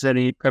not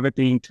necessarily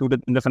perfectly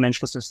included in the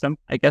financial system,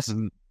 I guess.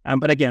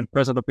 But again,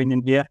 personal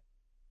opinion here.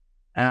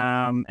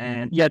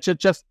 And yeah,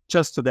 just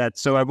to that.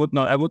 So I would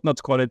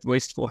not call it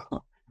wasteful.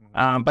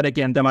 But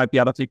again, there might be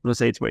other people who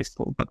say it's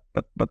wasteful.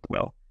 But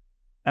well,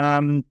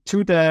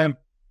 to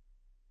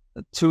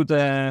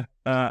the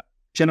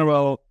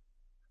general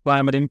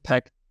climate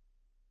impact.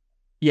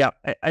 Yeah,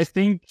 I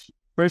think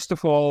first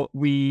of all,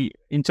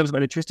 in terms of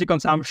electricity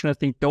consumption, I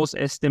think those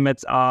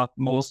estimates are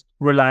most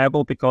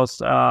reliable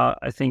because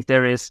I think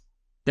there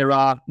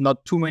are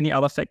not too many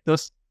other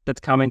factors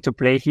that come into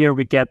play here.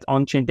 We get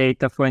on-chain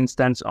data, for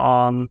instance,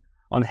 on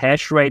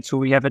hash rate, so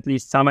we have at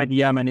least some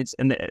idea. I mean, it's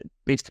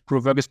based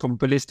proof of work is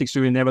probabilistic,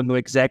 so you never know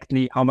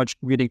exactly how much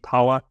computing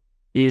power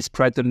is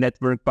prior to the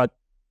network, but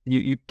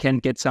you can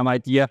get some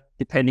idea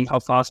depending how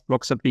fast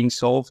blocks are being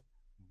solved.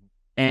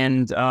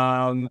 And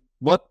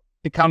what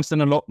becomes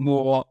then a lot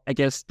more, I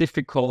guess,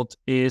 difficult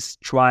is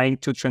trying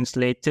to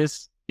translate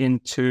this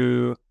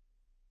into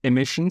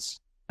emissions.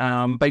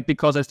 But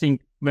because I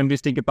think when we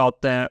think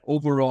about the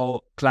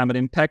overall climate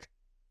impact,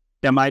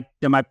 there might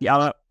be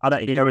other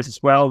areas as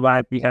well,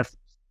 right? We have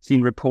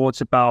seen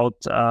reports about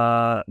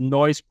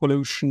noise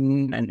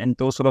pollution and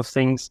those sort of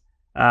things.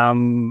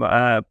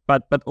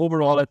 But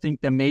overall, I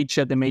think the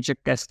major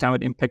gas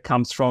climate impact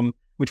comes from,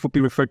 which would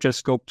be referred to as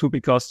scope 2,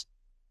 because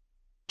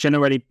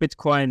generally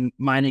Bitcoin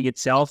mining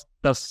itself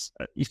does,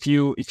 if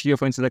you're,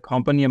 for instance, a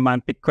company and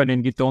mine Bitcoin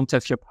and you don't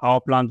have your power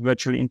plant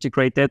virtually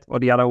integrated, or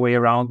the other way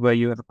around, where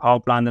you have a power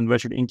plant and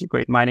virtually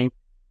integrate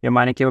your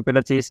mining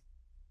capabilities,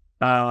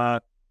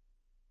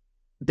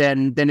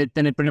 then it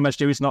pretty much,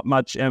 there is not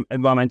much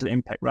environmental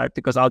impact, right?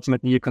 Because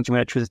ultimately you consume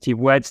electricity.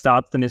 Where it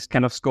starts then is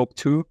kind of scope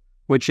 2,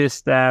 which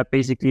is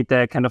basically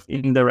the kind of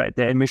indirect,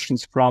 the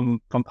emissions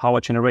from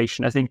power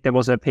generation. I think there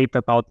was a paper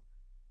about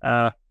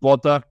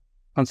water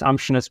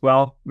consumption as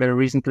well very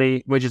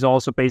recently, which is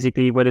also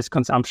basically where this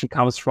consumption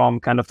comes from,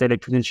 kind of the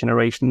electricity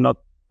generation, not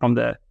from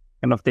the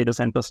kind of data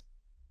centers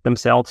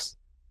themselves.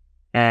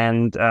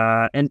 And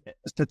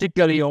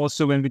particularly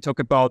also when we talk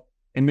about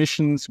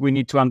emissions, we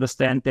need to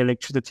understand the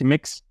electricity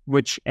mix,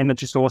 which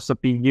energy sources are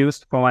being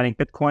used for mining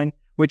Bitcoin,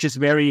 which is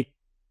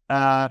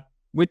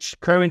which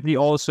currently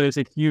also is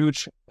a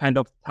huge kind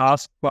of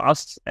task for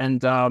us.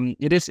 And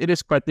it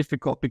is quite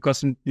difficult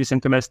because in the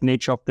decentralized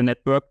nature of the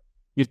network,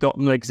 you don't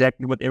know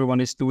exactly what everyone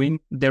is doing.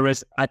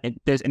 There's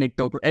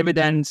anecdotal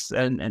evidence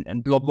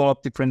and blah, blah,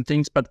 different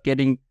things, but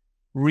getting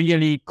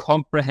really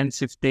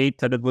comprehensive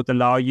data that would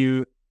allow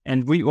you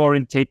and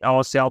reorientate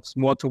ourselves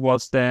more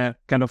towards the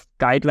kind of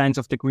guidelines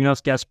of the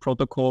greenhouse gas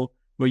protocol,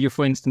 where you,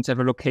 for instance, have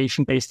a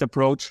location-based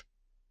approach,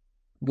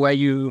 where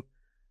you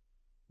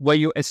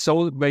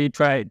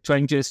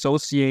trying to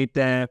associate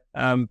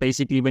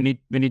basically when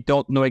you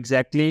don't know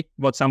exactly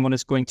what someone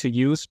is going to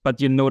use,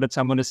 but you know that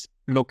someone is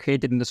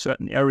located in a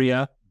certain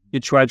area, you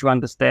try to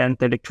understand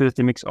the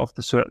electricity mix of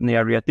the certain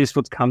area. This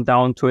would come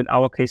down to, in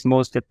our case,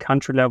 mostly at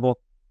country level,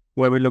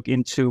 where we look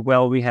into,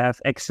 well, we have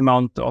X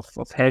amount of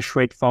hash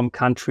rate from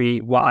country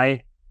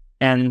Y,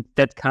 and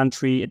that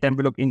country, then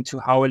we look into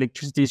how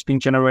electricity is being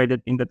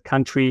generated in that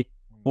country,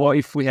 or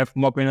if we have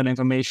more granular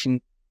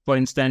information, for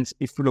instance,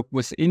 if we look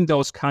within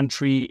those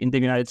country, in the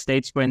United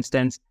States, for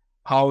instance,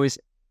 how is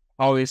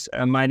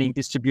mining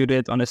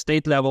distributed on a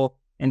state level,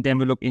 and then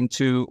we look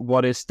into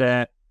what is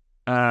the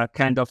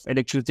kind of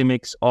electricity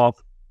mix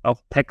of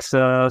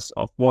Texas,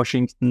 of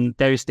Washington,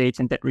 various states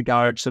in that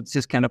regard. So this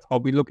is kind of how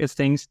we look at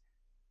things.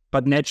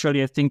 But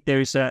naturally, I think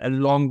there is a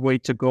long way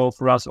to go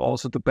for us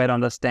also to better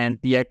understand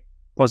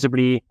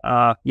possibly,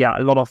 a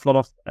lot of,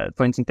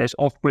 for instance, there's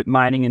off-grid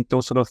mining and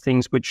those sort of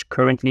things, which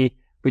currently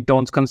we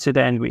don't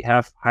consider, and we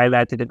have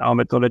highlighted in our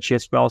methodology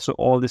as well. So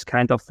all this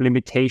kind of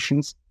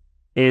limitations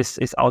is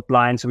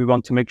outlined. So we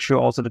want to make sure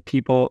also that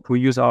people who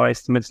use our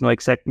estimates know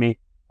exactly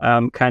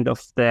kind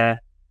of the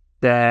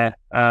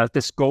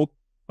scope,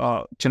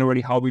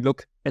 generally how we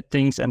look at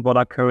things and what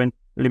are current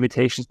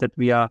limitations that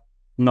we are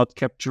not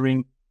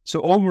capturing. So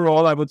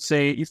overall, I would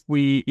say if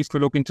we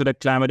look into the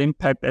climate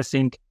impact, I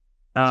think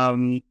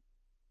one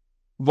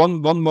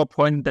more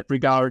point in that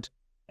regard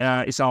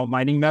is our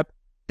mining map.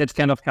 That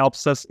kind of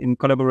helps us in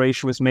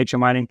collaboration with major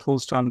mining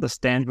tools to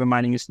understand where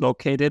mining is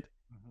located.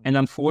 Mm-hmm. And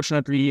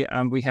unfortunately,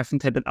 we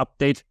haven't had an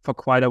update for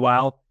quite a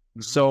while.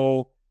 Mm-hmm.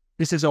 So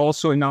this is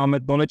also in our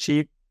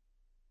methodology.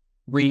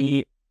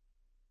 We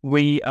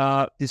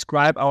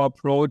describe our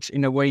approach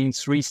in a way in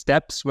 3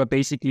 steps, where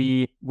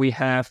basically we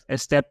have a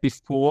step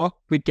before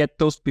we get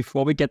this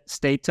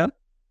data.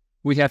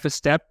 We have a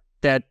step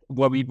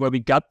where we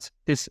got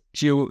this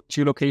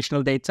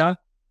geolocational data.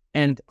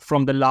 And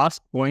from the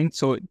last point,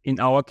 so in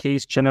our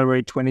case,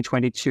 January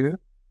 2022,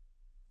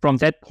 from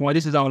that point,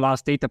 this is our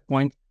last data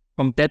point.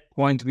 From that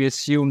point, we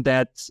assume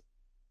that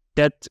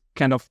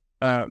kind of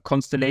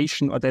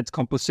constellation or that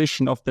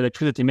composition of the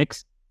electricity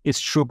mix is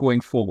true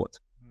going forward.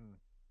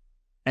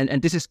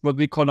 And this is what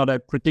we call not a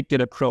predicted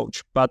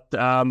approach, but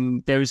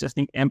there is, I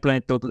think, ample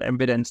anecdotal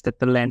evidence that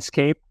the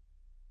landscape,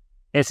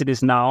 as it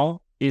is now,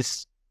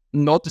 is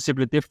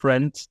noticeably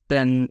different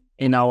than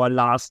in our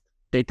last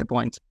data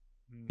point,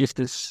 if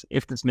this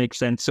makes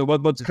sense. So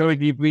what's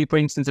currently, we, for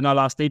instance, in our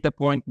last data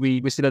point,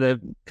 we still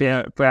had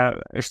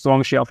a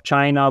strong share of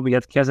China. We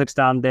had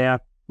Kazakhstan there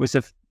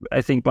with,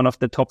 I think, one of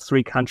the top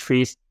 3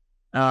 countries.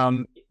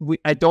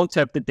 I don't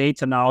have the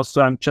data now,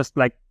 so I'm just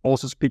like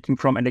also speaking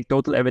from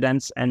anecdotal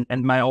evidence and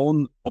my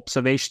own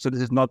observation. So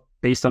this is not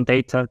based on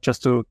data,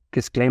 just to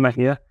disclaimer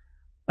here.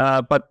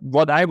 But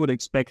what I would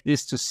expect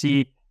is to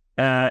see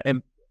a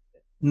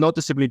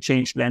noticeably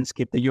changed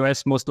landscape. The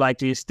US most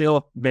likely is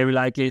still, very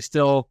likely,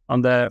 still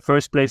on the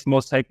first place,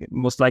 most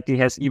likely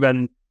has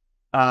even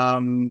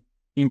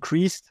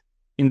increased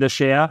in the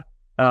share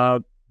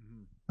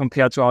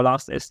compared to our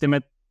last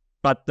estimate.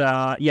 But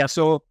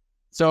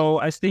so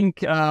I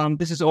think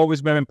this is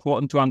always very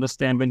important to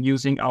understand when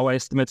using our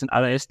estimates and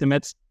other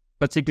estimates,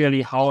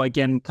 particularly how,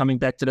 again, coming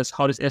back to this,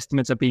 how these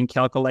estimates are being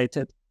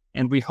calculated.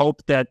 And we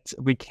hope that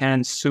we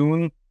can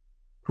soon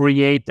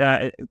provide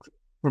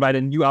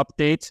a new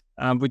update.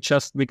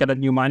 We got a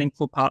new mining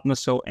pool partner,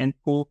 so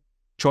Endpool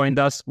joined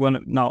us.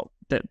 Now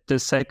the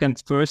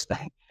second first,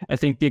 I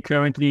think they're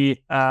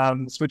currently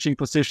switching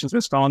positions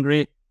with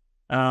Foundry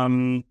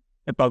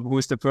about who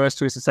is the first,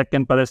 who is the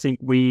second. But I think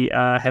we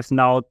have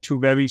now 2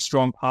 very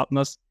strong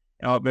partners,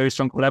 very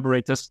strong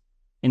collaborators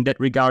in that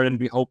regard, and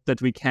we hope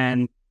that we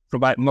can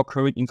provide more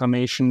current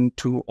information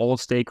to all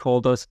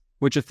stakeholders,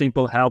 which I think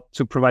will help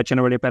to provide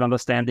generally a better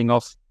understanding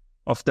of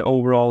the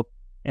overall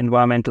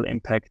environmental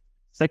impact.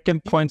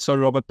 Second point, sorry,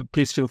 Robert, but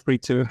please feel free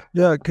to.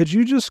 Yeah, could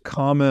you just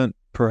comment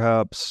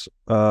perhaps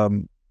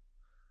on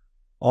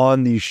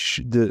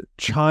the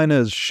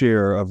China's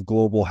share of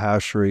global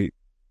hash rate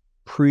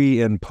pre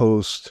and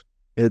post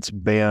its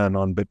ban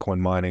on Bitcoin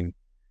mining?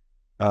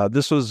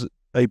 This was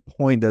a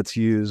point that's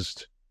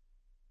used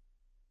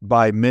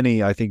by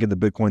many, I think, in the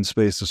Bitcoin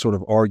space to sort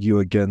of argue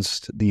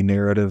against the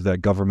narrative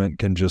that government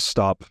can just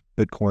stop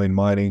Bitcoin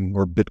mining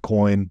or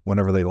Bitcoin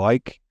whenever they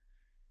like.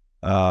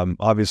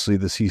 Obviously,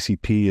 the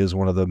CCP is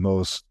one of the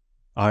most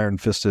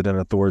iron-fisted and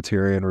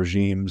authoritarian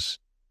regimes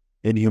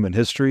in human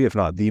history, if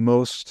not the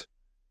most.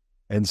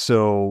 And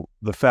so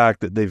the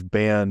fact that they've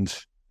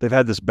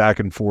had this back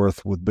and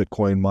forth with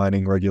Bitcoin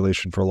mining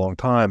regulation for a long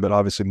time, but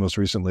obviously most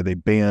recently they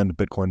banned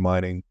Bitcoin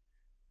mining.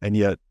 And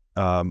yet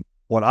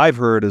what I've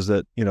heard is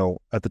that,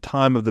 at the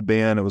time of the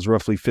ban, it was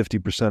roughly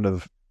 50%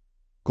 of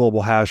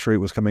global hash rate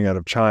was coming out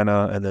of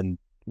China. And then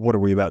what are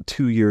we, about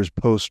 2 years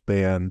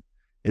post-ban,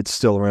 it's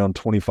still around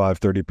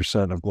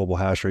 25-30% of global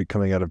hash rate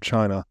coming out of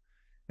China.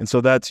 And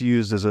so that's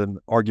used as an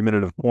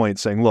argumentative point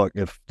saying, look,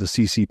 if the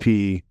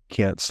CCP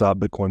can't stop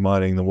Bitcoin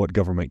mining, then what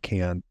government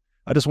can?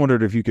 I just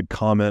wondered if you could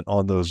comment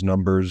on those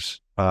numbers,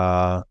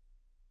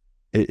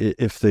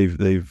 if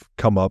they've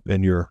come up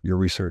in your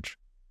research.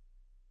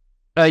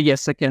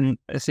 Yes, I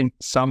think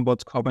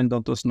somewhat comment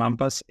on those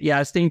numbers. Yeah,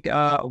 I think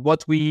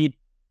what we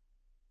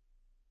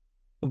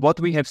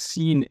have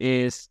seen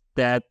is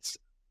that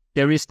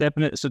there is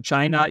definitely, so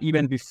China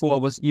even before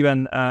was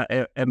even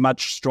a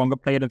much stronger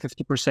player than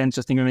 50%.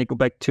 So I think when we go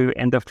back to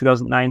end of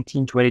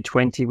 2019,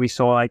 2020, we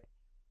saw like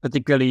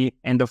particularly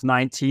end of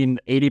 19,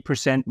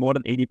 80%, more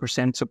than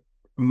 80%. So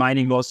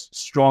mining was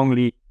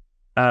strongly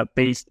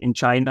based in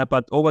China,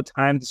 but over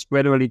time this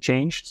gradually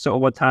changed. So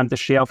over time the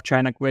share of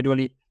China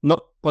gradually,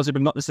 not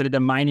necessarily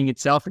the mining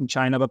itself in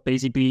China, but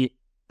basically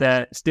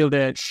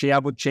the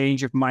share would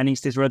change if mining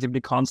stays relatively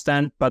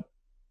constant, but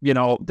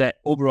the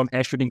overall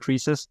hash rate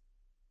increases.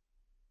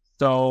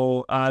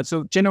 So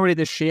generally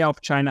the share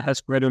of China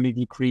has gradually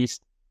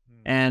decreased.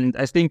 And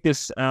I think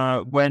this,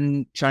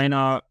 when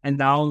China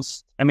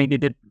announced, they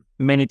did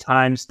many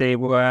times, they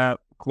were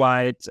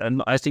quite,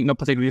 I think not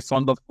particularly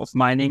fond of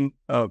mining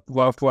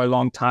for a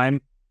long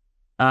time.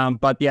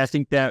 But yeah, I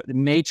think the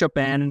major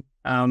ban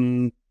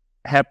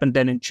happened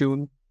then in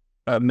June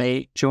or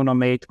May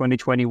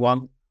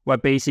 2021, where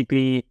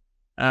basically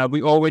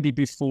we already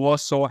before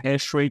saw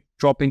hash rate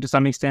dropping to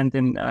some extent.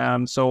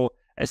 And so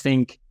I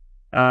think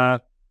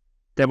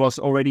there was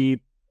already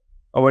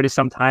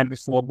some time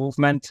before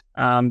movement,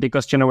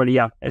 because generally,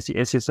 yeah, as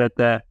you said,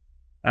 the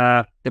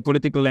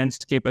political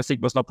landscape, I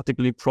think, was not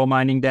particularly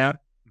pro-mining there.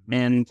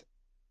 And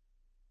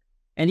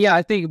yeah,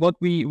 I think what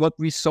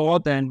we saw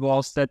then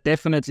was that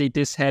definitely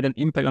this had an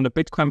impact on the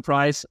Bitcoin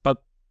price,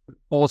 but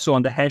also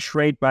on the hash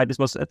rate, right? This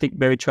was, I think,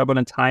 very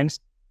turbulent times.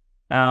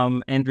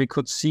 And we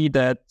could see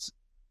that,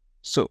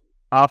 so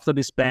after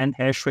this ban,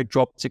 hash rate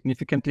dropped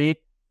significantly,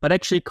 but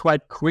actually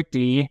quite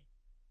quickly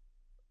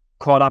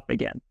caught up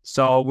again.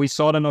 So we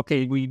saw then,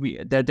 okay,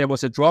 that there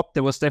was a drop,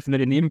 there was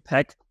definitely an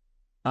impact.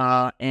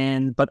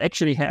 But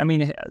actually,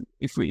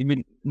 if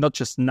we not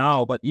just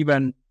now, but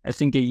even I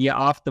think a year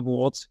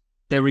afterwards,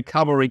 the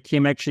recovery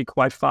came actually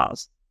quite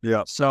fast.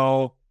 Yeah.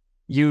 So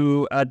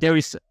there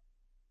is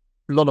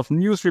a lot of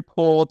news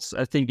reports,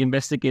 I think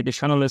investigative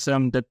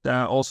journalism that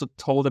also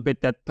told a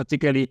bit that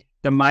particularly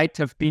there might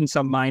have been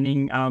some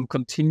mining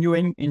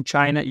continuing in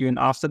China even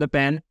after the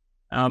ban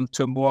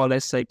to a more or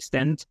less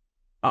extent.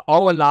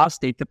 Our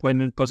last data point,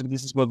 because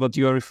this is what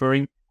you are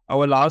referring,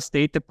 our last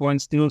data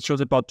point still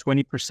shows about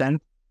 20%.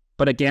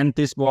 But again,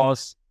 this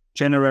was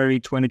January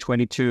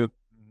 2022.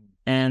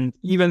 And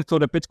even though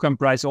the Bitcoin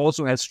price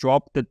also has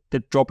dropped, the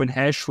drop in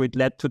hash rate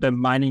led to the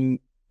mining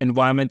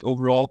environment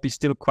overall be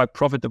still quite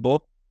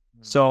profitable.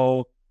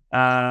 So,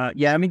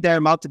 yeah, I mean, there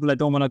are multiple, I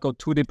don't want to go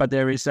too deep, but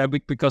there is,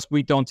 because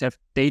we don't have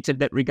data in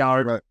that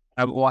regard, Right.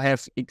 Or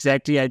have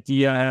exactly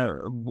idea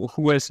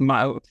who has,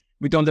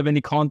 we don't have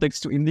any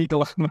context to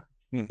illegal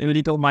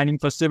illegal mining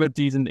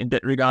facilities in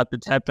that regard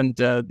that happened,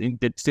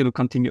 that still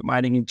continued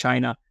mining in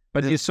China.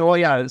 But you saw,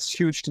 it's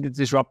huge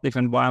disruptive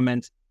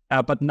environment.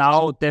 But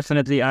now,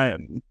 definitely, I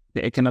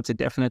cannot say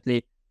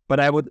definitely, but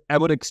I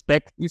would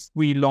expect if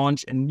we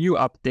launch a new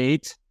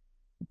update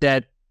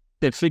that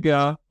the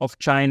figure of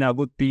China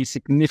would be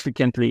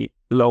significantly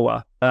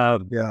lower.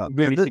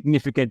 Really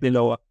significantly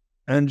lower.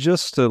 And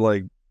just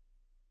to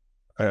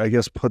I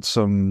guess put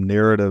some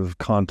narrative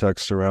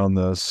context around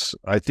this,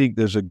 I think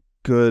there's a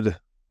good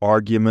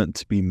argument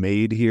to be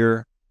made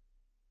here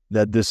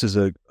that this is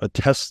a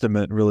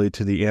testament really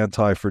to the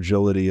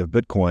anti-fragility of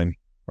Bitcoin,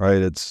 right?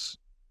 This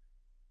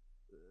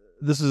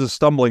is a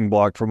stumbling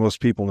block for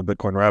most people in the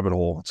Bitcoin rabbit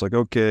hole. It's like,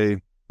 okay,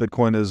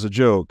 Bitcoin is a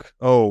joke.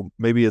 Oh,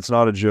 maybe it's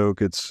not a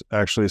joke. It's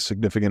actually a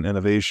significant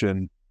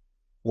innovation.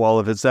 Well,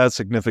 if it's that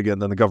significant,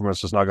 then the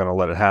government's just not going to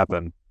let it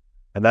happen.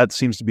 And that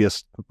seems to be a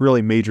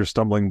really major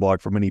stumbling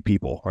block for many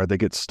people, right? They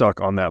get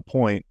stuck on that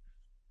point.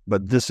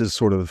 But this is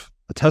sort of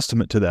a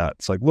testament to that.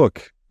 It's like,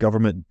 look,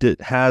 government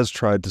has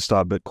tried to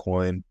stop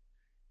Bitcoin.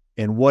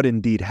 And what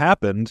indeed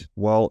happened?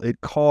 Well,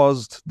 it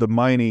caused the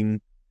mining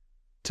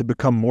to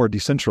become more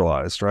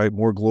decentralized, right?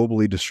 More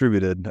globally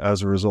distributed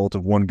as a result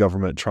of one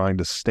government trying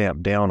to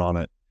stamp down on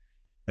it.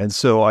 And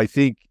so I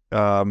think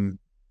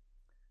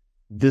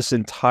this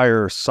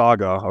entire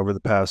saga over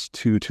the past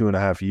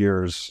 2.5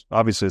 years,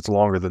 obviously it's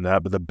longer than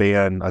that, but the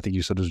ban, I think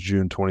you said, was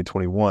June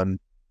 2021.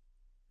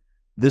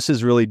 This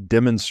has really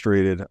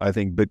demonstrated, I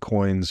think,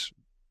 Bitcoin's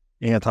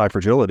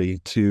anti-fragility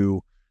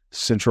to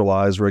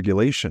centralized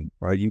regulation,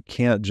 right? You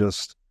can't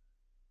just,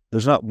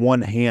 there's not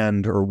one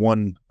hand or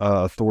one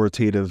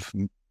authoritative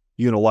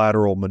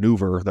unilateral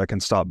maneuver that can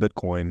stop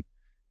Bitcoin.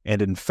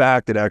 And in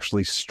fact, it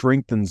actually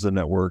strengthens the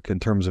network in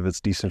terms of its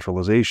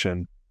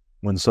decentralization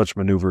when such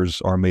maneuvers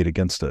are made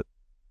against it.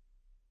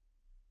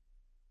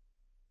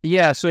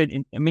 Yeah, so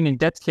in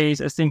that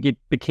case, I think it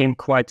became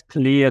quite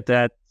clear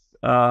that,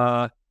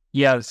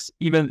 yes,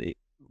 even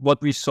what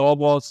we saw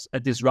was a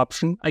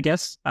disruption, I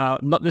guess,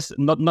 not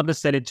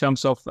necessarily in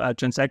terms of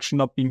transaction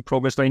not being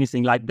progressed or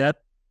anything like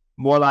that,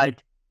 more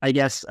like, I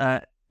guess,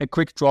 a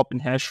quick drop in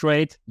hash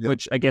rate,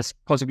 which I guess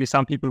possibly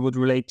some people would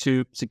relate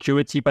to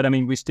security, but I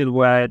mean, we still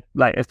were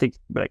I think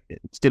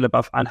still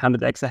above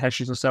 100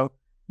 exahashes or so.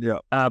 Yeah.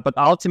 But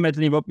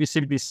ultimately, what we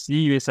simply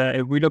see is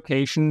a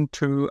relocation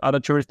to other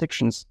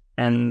jurisdictions,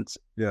 and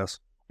yes,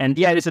 and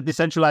yeah, it's a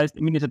decentralized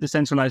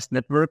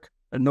network.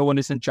 No one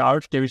is in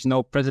charge. There is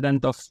no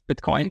president of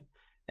Bitcoin,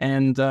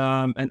 and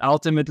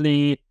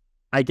ultimately,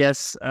 I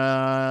guess,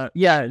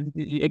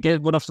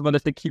 again, one of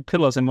the key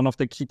pillars and one of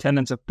the key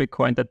tenets of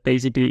Bitcoin that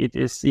basically it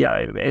is,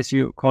 as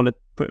you call it,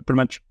 pretty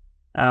much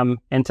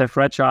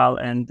anti-fragile,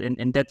 and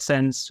in that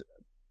sense.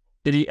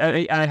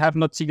 I have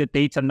not seen the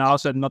data now,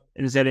 so I not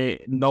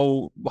necessarily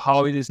know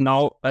how it is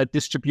now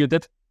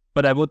distributed.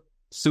 But I would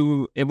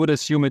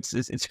assume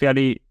it's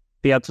fairly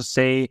fair to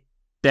say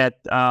that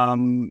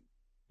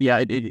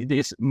it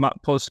is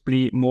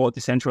possibly more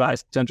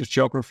decentralized in terms of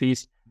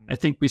geographies. I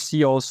think we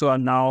see also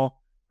now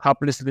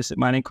public listed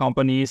mining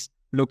companies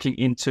looking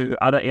into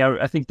other areas.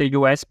 I think the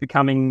US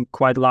becoming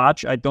quite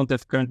large. I don't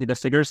have currently the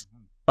figures,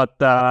 but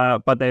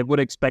I would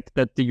expect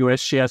that the US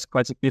share is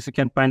quite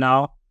significant by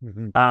now.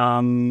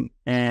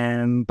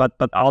 Mm-hmm.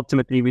 But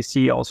ultimately we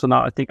see also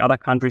now, I think other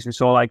countries we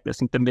saw, like I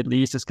think the Middle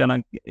East is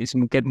gonna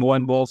get more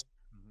involved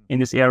in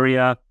this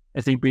area.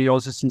 I think we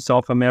also see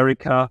South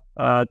America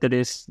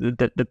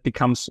that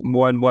becomes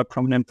more and more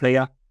prominent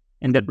player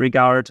in that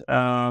regard.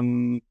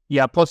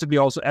 Possibly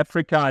also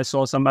Africa. I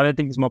saw some, I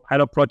think it's more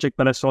pilot project,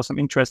 but I saw some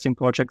interesting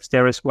projects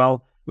there as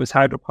well with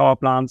hydropower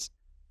plants,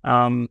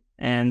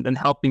 and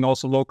helping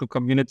also local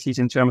communities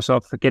in terms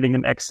of getting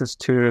them access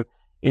to,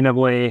 in a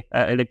way,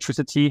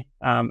 electricity,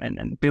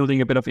 and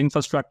building a bit of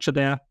infrastructure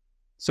there.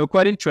 So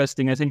quite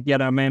interesting. I think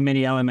there are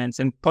many elements,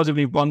 and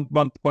possibly one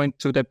point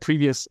to the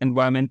previous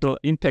environmental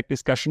impact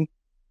discussion.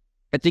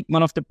 I think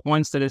one of the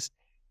points that is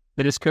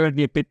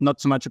currently a bit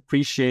not so much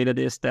appreciated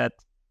is that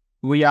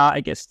we are, I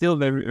guess, still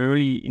very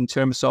early in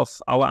terms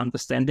of our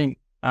understanding.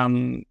 I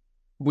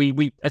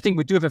think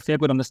we do have a fair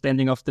good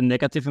understanding of the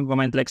negative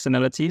environmental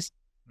externalities,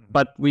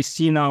 but we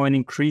see now an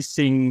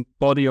increasing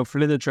body of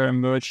literature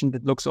emerging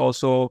that looks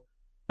also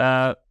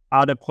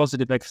other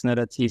positive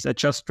externalities. I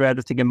just read,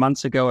 I think a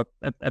month ago,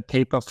 a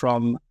paper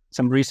from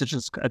some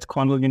researchers at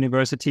Cornell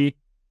University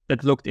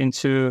that looked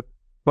into,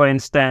 for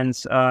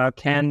instance,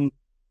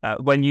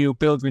 when you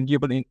build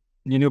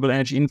renewable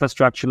energy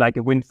infrastructure like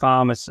a wind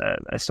farm,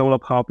 a solar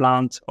power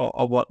plant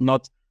or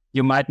whatnot,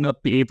 you might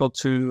not be able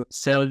to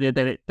sell it.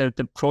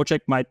 The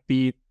project might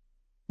be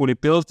fully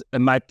built, it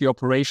might be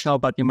operational,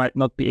 but you might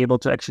not be able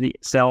to actually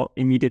sell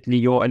immediately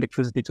your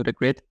electricity to the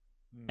grid.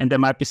 And there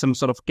might be some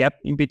sort of gap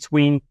in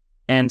between.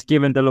 And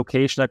given the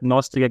location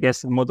agnostic, I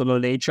guess,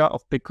 modular nature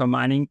of Bitcoin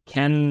mining,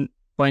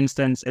 for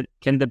instance,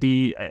 can there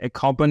be a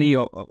company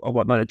or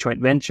whatnot, a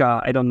joint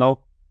venture, I don't know,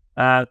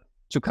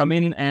 to come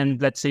in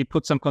and, let's say,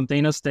 put some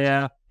containers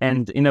there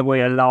and in a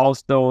way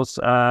allows those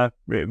power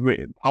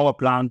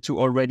plant to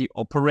already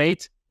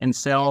operate and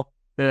sell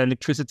the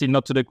electricity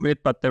not to the grid,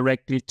 but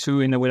directly to,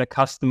 in a way, a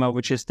customer,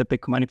 which is the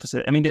Bitcoin mining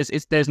facility. I mean,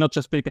 there's not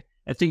just Bitcoin.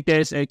 I think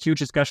there's a huge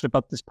discussion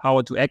about this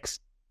power to X.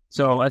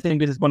 So I think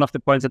this is one of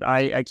the points that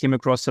I came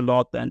across a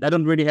lot, and I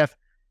don't really have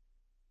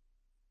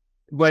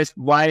why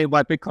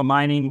Bitcoin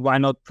mining? Why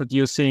not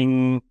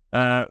producing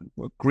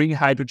green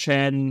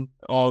hydrogen,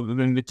 or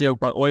when we talk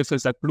about oil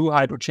fields like blue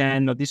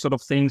hydrogen or these sort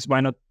of things? Why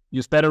not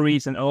use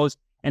batteries and all?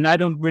 And I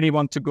don't really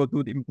want to go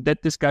through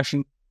that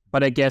discussion,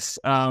 but I guess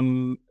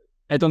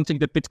I don't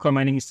think that Bitcoin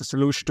mining is the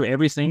solution to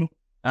everything,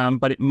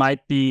 but it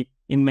might be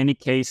in many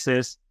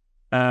cases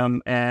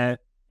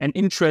an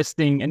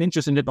interesting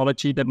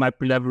technology that might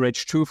be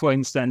leveraged too, for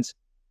instance,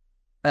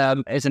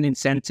 as an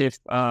incentive,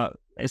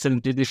 as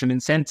an additional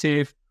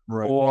incentive,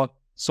 right, or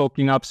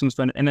soaking up some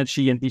sort of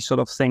energy and these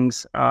sort of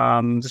things.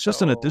 It's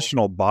just an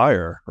additional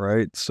buyer,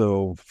 right?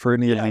 So for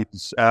any of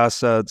these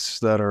assets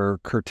that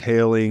are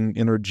curtailing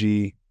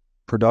energy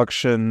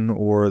production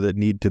or that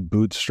need to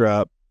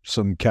bootstrap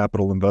some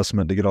capital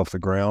investment to get off the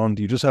ground,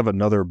 you just have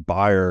another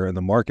buyer in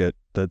the market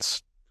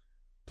that's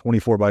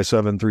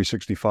 24/7,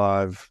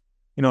 365.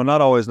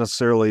 Not always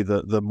necessarily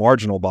the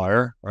marginal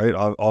buyer, right?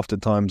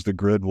 Oftentimes the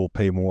grid will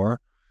pay more,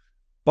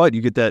 but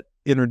you get that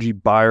energy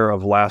buyer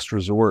of last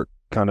resort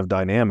kind of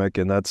dynamic,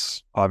 and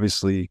that's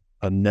obviously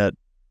a net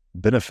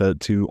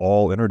benefit to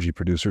all energy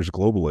producers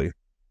globally.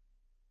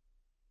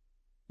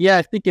 Yeah,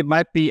 I think it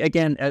might be,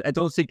 again, I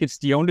don't think it's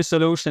the only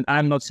solution.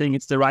 I'm not saying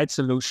it's the right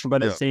solution,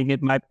 but I'm saying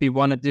it might be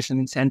one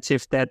additional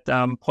incentive that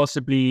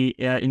possibly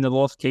in a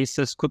lot of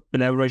cases could be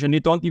leveraged. And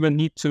you don't even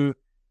need to,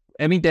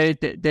 I mean, there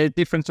are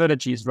different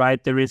strategies,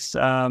 right? There is,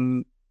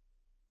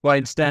 for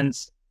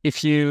instance,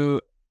 if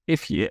you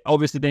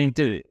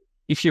obviously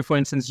if you, for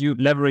instance, you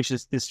leverage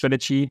this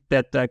strategy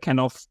that kind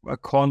of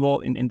Cornwall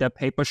in their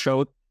paper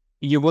showed,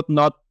 you would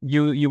not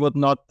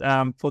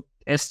put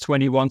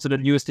S21, so the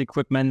newest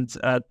equipment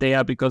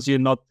there, because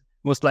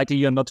most likely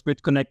you're not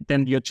grid connected,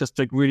 then you're just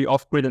like really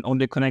off grid and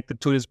only connected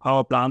to this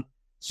power plant.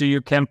 So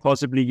you can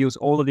possibly use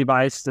all the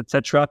devices,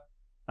 etc.,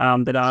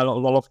 that are a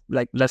lot of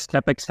like less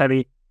capex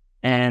heavy.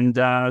 And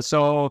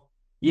so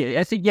yeah,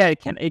 I think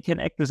it can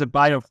act as a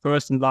buyer of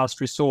first and last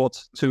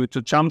resort to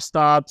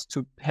jumpstart,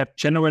 to have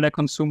general a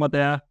consumer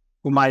there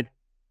who might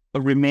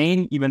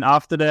remain even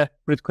after the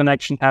grid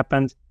connection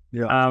happened.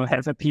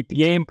 Have a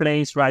PPA in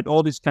place, right?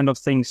 All these kind of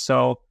things.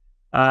 So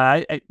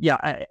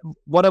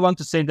what I want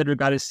to say in that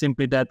regard is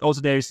simply that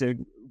also there is a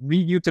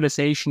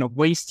reutilization of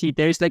waste heat.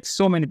 There is like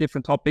so many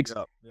different topics,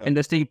 and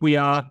I think we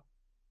are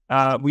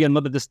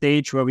not at the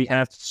stage where we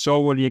have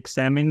thoroughly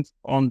examined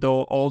on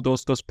all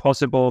those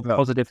possible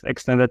positive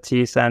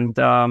externalities, and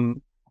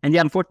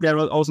unfortunately there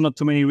are also not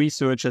too many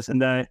researchers in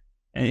that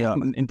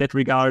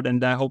regard,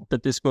 and I hope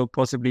that this will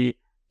possibly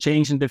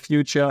change in the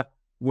future,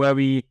 where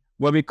we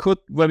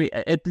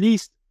at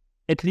least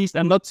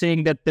I'm not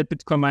saying that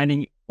Bitcoin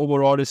mining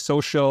overall is a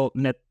social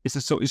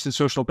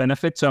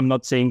benefit, so I'm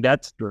not saying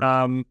that. Sure.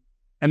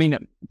 I mean,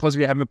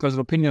 possibly I have a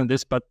personal opinion on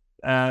this, but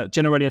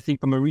generally I think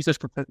from a research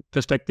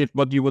perspective,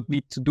 what you would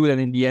need to do then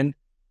in the end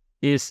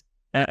is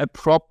a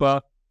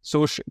proper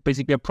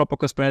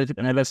cost-benefit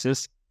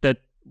analysis that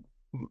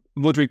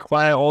would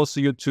require also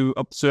you to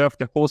observe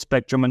the whole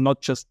spectrum and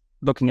not just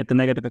looking at the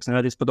negative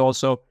externalities, but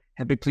also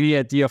have a clear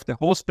idea of the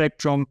whole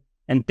spectrum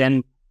and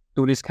then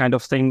do these kind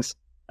of things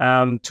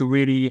to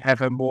really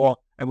have a more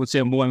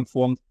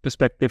informed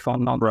perspective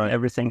on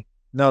everything.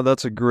 No,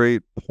 that's a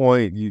great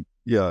point.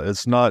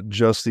 It's not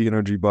just the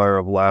energy buyer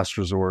of last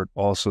resort,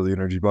 also the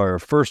energy buyer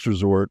of first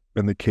resort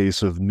in the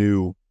case of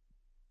new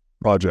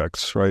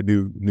projects, right?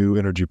 New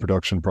energy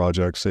production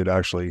projects. They'd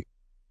actually,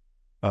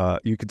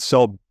 you could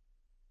sell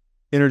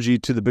energy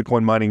to the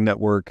Bitcoin mining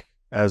network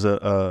as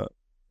an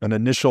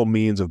initial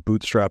means of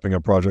bootstrapping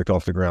a project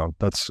off the ground.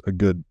 That's a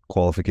good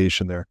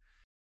qualification there.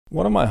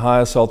 One of my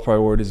highest health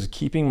priorities is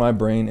keeping my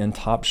brain in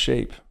top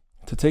shape.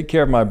 To take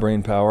care of my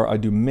brain power, I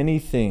do many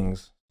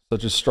things,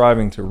 such as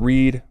striving to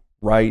read,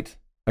 write,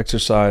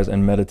 exercise,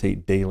 and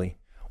meditate daily.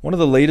 One of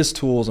the latest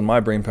tools in my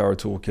brain power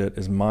toolkit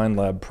is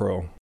MindLab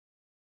Pro.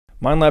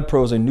 MindLab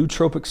Pro is a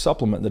nootropic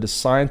supplement that is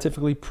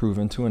scientifically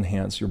proven to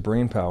enhance your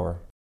brain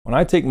power. When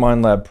I take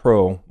MindLab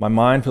Pro, my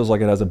mind feels like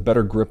it has a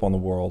better grip on the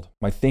world.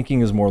 My thinking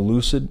is more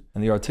lucid,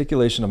 and the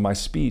articulation of my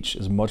speech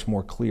is much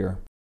more clear.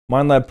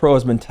 MindLab Pro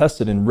has been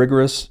tested in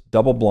rigorous,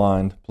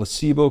 double-blind,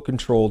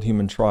 placebo-controlled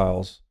human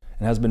trials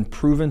and has been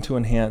proven to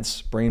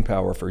enhance brain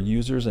power for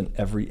users in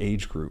every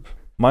age group.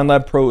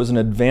 MindLab Pro is an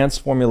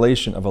advanced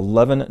formulation of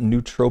 11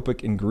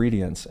 nootropic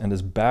ingredients and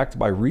is backed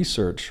by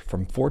research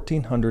from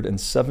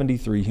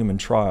 1,473 human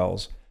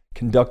trials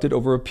conducted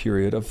over a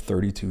period of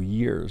 32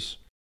 years.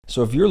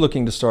 So if you're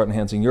looking to start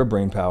enhancing your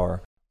brain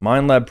power,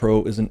 MindLab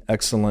Pro is an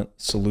excellent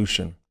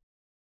solution.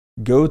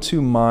 Go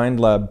to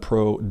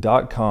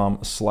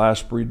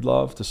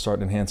mindlabpro.com/breedlove to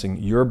start enhancing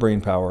your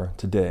brain power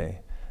today.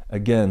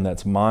 Again,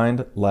 that's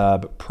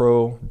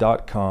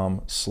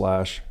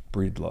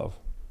mindlabpro.com/breedlove.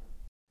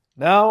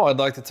 Now, I'd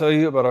like to tell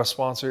you about our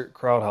sponsor,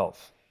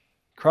 CrowdHealth.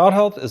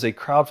 CrowdHealth is a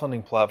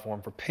crowdfunding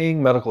platform for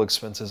paying medical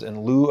expenses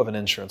in lieu of an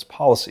insurance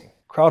policy.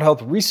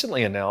 CrowdHealth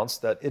recently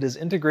announced that it is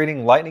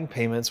integrating Lightning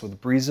payments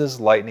with Breeze's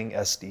Lightning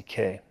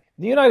SDK.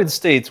 In the United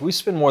States, we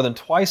spend more than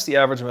twice the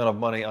average amount of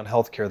money on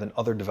healthcare than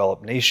other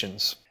developed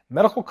nations.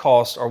 Medical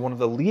costs are one of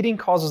the leading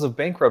causes of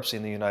bankruptcy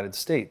in the United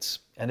States,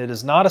 and it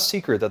is not a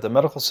secret that the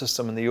medical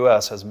system in the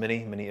US has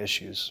many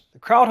issues. The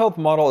CrowdHealth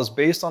model is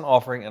based on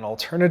offering an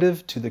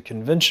alternative to the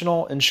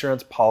conventional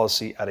insurance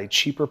policy at a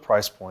cheaper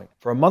price point.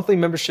 For a monthly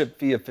membership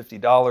fee of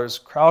 $50,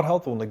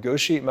 CrowdHealth will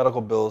negotiate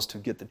medical bills to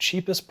get the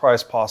cheapest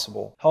price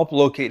possible, help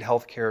locate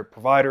healthcare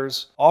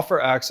providers,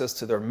 offer access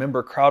to their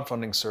member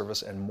crowdfunding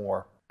service, and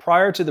more.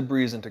 Prior to the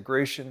Breeze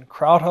integration,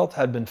 CrowdHealth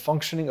had been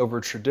functioning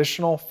over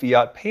traditional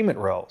fiat payment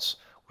rails,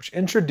 which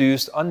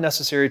introduced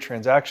unnecessary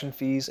transaction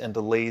fees and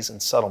delays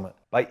in settlement.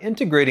 By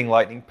integrating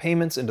Lightning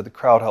payments into the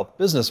CrowdHealth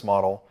business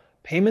model,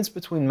 payments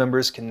between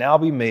members can now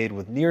be made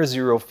with near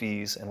zero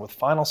fees and with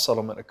final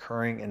settlement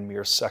occurring in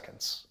mere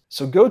seconds.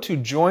 So go to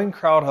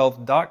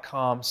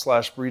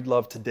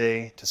joincrowdhealth.com/breedlove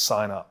today to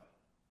sign up.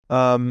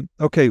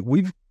 Okay,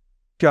 we've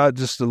got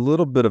just a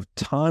little bit of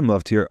time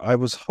left here. I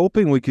was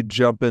hoping we could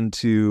jump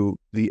into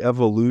the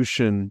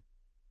evolution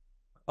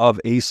of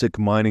ASIC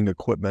mining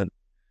equipment.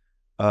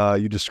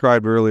 You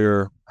described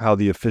earlier how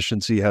the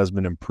efficiency has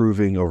been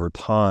improving over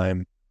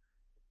time,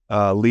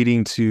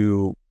 leading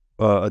to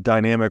a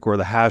dynamic where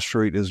the hash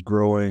rate is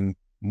growing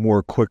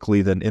more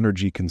quickly than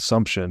energy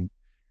consumption.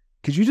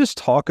 Could you just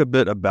talk a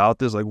bit about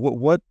this? Like,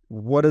 what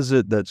is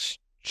it that's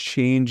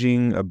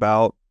changing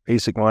about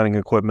ASIC mining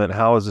equipment?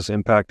 How is this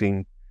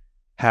impacting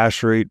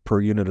hash rate per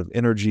unit of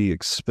energy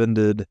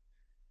expended?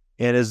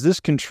 And is this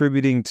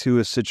contributing to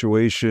a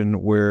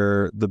situation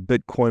where the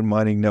Bitcoin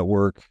mining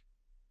network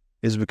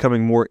is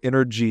becoming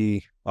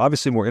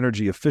obviously more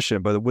energy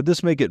efficient, but would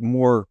this make it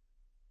more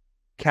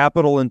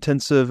capital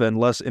intensive and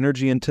less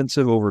energy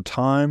intensive over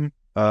time?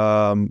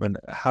 And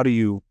how do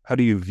you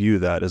view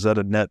that? Is that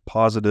a net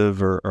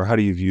positive, or how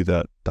do you view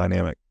that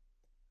dynamic?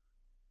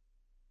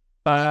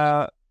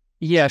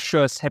 Yeah,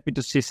 sure. Happy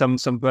to see some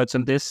words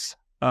on this.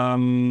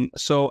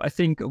 So I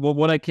think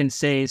what I can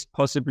say is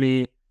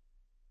possibly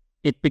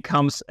it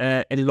becomes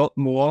a lot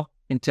more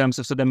in terms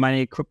of the mining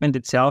equipment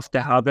itself.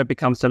 The hardware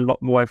becomes a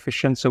lot more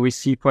efficient. So we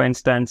see, for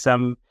instance,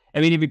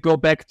 if we go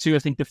back to, I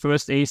think, the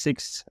first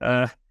ASICs,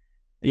 I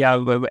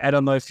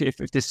don't know if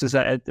this is,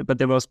 but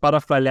there was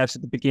Butterfly Labs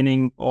at the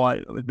beginning or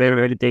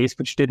very early days,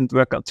 which didn't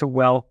work out so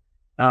well.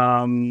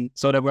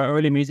 So there were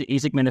early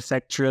ASIC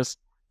manufacturers.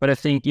 But I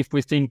think if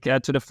we think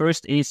to the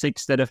first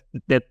ASICs that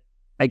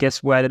I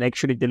guess were that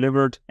actually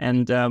delivered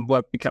and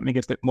were becoming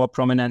a bit more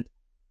prominent,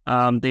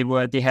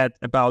 they had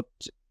about,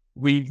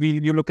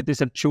 you look at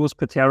this at joules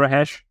per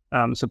terahash.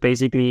 So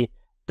basically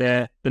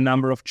the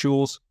number of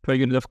joules per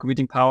unit of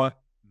computing power.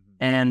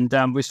 And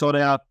we saw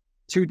there are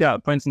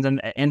for instance, an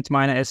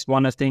Antminer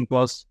S1, I think,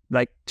 was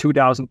like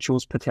 2000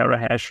 joules per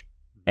terahash.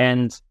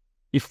 And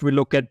if we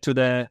look at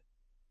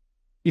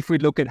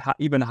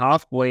even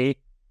halfway,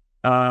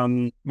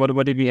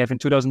 what did we have in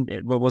 2000?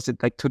 What was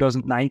it, like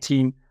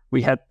 2019?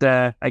 We had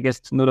the, I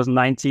guess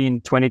 2019,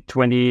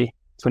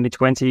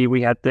 2020,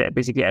 we had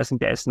basically the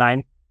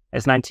S9,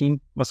 S19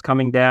 was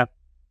coming there.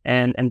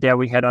 And there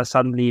we had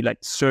suddenly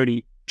like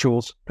 30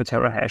 joules per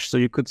terahash. So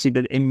you could see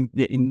that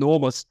the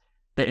enormous,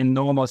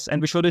 and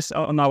we show this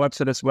on our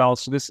website as well.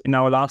 So this, in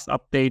our last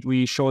update,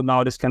 we show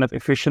now this kind of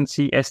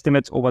efficiency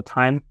estimates over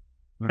time,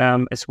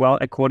 as well,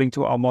 according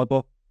to our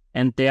model.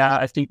 And there,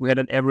 I think we had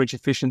an average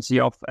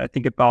efficiency of, I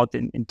think about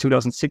in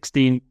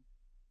 2016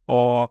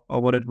 or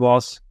what it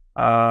was.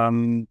 I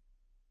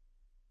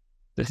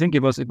think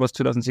it was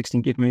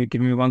 2016. Give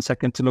me 1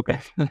 second to look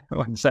at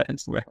 1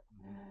 second.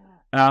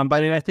 But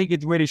I think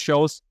it really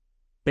shows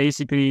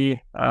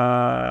basically,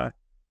 here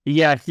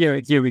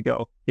we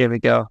go.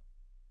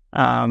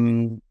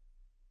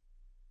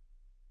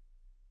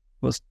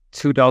 Was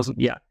 2000.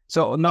 Yeah.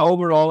 So now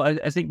overall,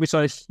 I think we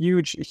saw a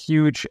huge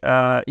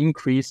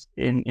increase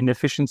in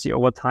efficiency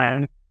over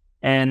time.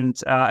 And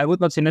I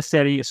would not say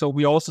necessarily, so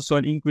we also saw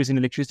an increase in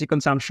electricity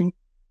consumption.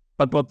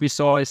 But what we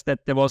saw is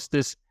that there was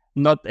this,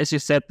 not, as you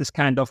said, this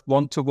kind of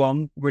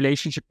one-to-one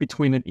relationship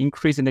between an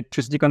increase in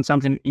electricity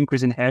consumption and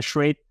increase in hash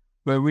rate,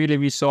 where really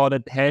we saw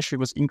that hash rate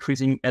was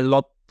increasing a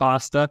lot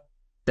faster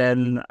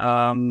than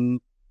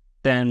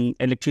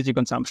electricity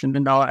consumption.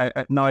 And now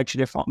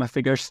actually I found my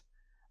figures.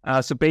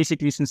 So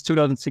basically since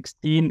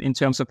 2016, in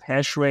terms of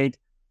hash rate,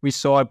 we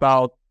saw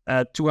about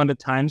 200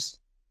 times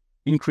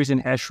increase in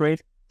hash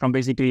rate from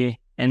basically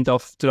end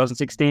of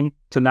 2016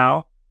 to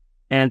now.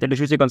 And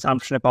electricity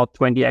consumption about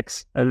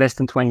 20x, less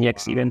than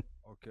 20x even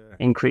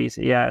increase.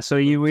 Yeah, so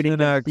you really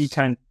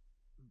 10x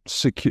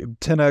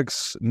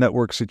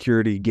network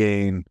security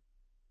gain.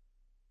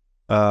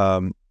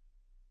 I'm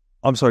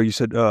sorry, you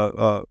said,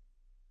 I'm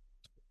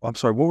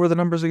sorry, what were the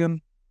numbers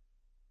again?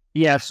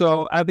 Yeah,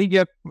 so I think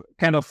you're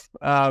kind of,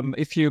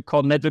 if you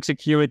call network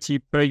security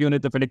per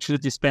unit of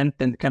electricity spent,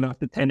 then kind of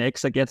the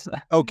 10x, I guess.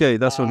 Okay,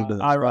 that's what it is.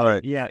 All All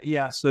right. Yeah,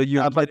 yeah. So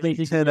you're But getting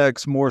basically,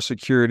 10x more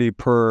security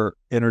per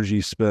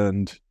energy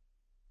spend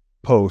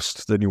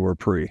post than you were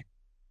pre.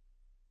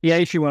 yeah,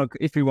 if you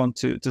want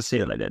to say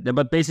it like that.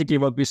 But basically,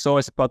 what we saw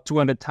is about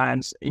 200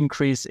 times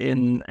increase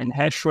in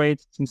hash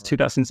rate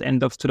since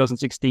end of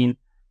 2016,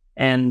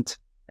 and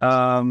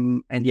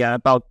yeah,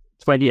 about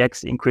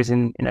 20x increase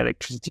in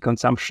electricity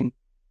consumption.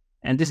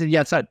 And this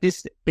is so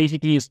this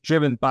basically is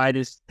driven by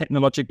this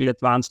technological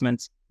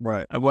advancements,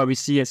 right? Where we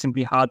see a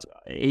simply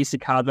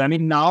ASIC hardware. I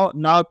mean, now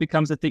it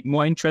becomes, I think,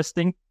 more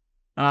interesting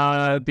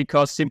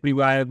because simply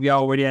we are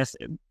already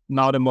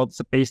now the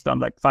models are based on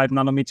like 5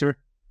 nanometer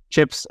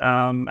chips.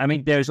 I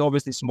mean, there's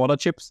obviously smaller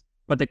chips,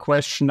 but the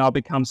question now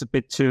becomes a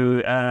bit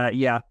to I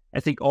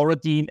think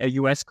Auradine, a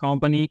US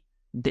company,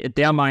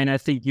 their mine I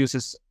think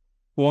uses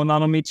 4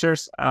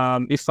 nanometers.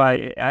 If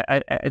I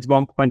at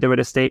one point there was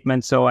a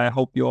statement, so I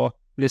hope your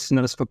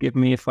listeners forgive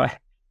me if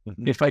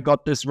I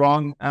got this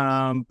wrong.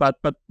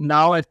 But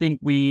now I think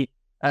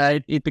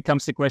it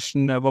becomes the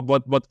question of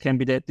what can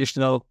be the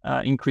additional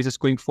increases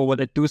going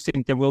forward. I do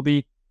think there will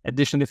be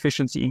additional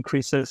efficiency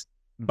increases,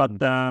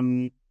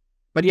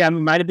 but yeah,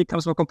 might it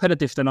becomes more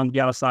competitive than on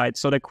the other side.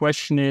 So the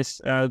question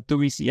is, do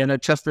we see? And I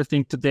just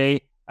think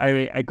today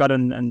I got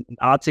an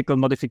article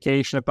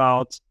notification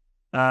about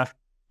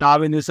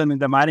Darwinism in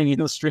the mining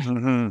industry,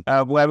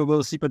 where we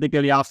will see,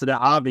 particularly after the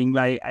halving,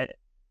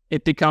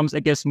 it becomes,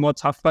 I guess, more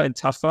tougher and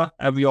tougher.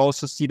 We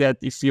also see that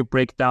if you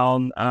break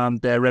down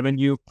the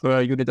revenue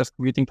per unit of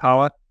computing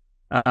power,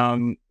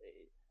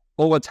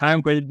 over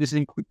time,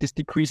 this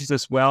decreases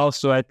as well.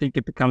 So I think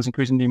it becomes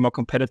increasingly more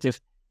competitive,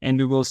 and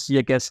we will see,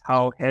 I guess,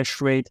 how hash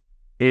rate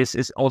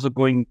is also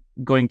going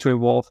to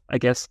evolve, I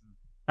guess,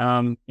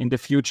 in the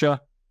future.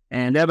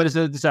 And but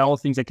these are all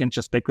things I can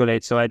just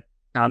speculate, so I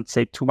can't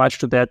say too much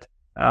to that.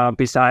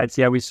 Besides,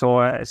 we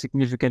saw a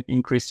significant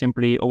increase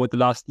simply over the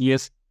last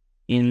years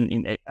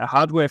in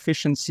hardware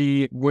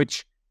efficiency,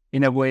 which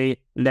in a way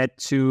led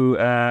to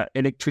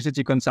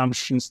electricity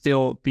consumption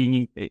still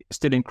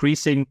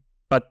increasing,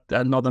 but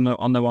not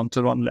on a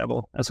one-to-one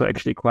level. So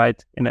actually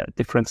quite in a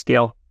different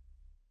scale.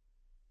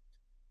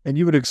 And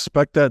you would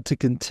expect that to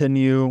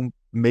continue,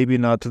 maybe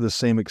not to the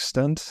same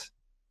extent?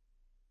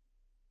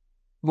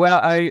 Well,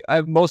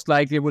 I most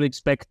likely would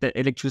expect the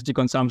electricity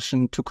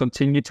consumption to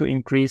continue to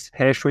increase,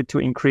 hash rate to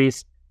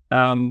increase.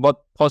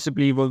 What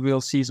possibly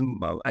we'll see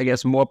some, I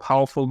guess, more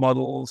powerful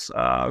models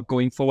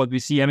going forward. We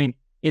see, I mean,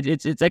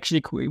 it's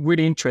actually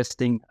really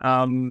interesting.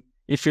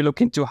 If you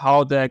look into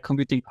how the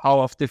computing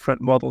power of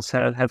different models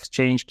have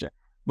changed,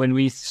 when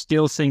we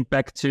still think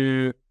back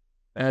to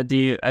I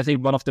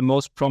think one of the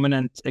most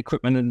prominent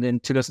equipment in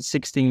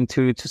 2016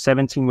 to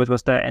 17 was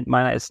the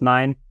Antminer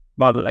S9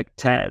 model, like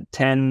 10,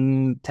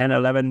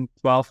 11,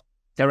 12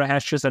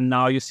 terahashes, and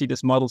now you see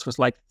these models was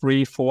like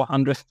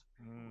 300-400.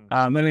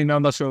 Maybe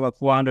I'm not sure about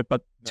 400,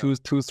 but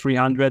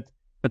 200-300.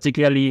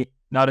 Particularly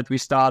now that we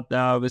start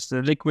with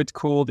the liquid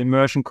cooled,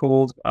 immersion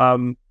cooled.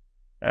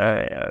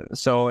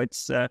 So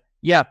it's I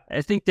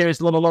think there is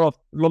a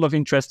lot of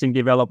interesting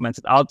developments.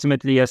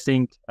 Ultimately, I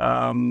think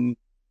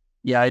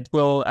it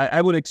will.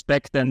 I would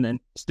expect and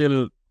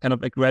still kind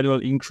of a gradual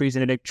increase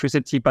in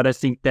electricity, but I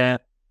think the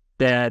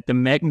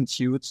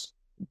magnitudes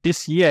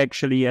this year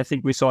actually, I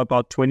think we saw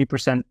about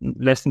 20%,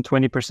 less than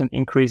 20%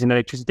 increase in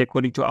electricity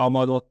according to our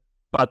model,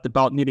 but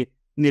about nearly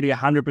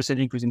 100%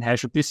 increase in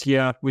hash rate. This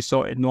year we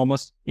saw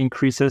enormous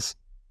increases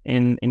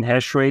in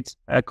hash rate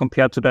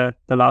compared to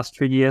the last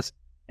 3 years.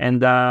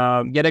 And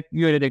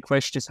the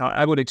question is how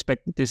I would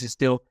expect that this is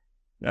still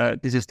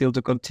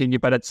to continue,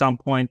 but at some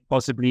point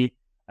possibly.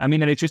 I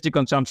mean, electricity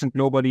consumption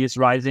globally is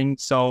rising,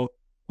 so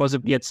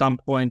possibly at some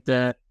point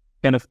the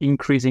kind of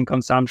increase in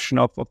consumption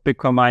of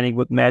Bitcoin mining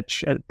would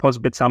match,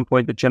 possibly at some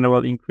point, the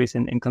general increase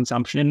in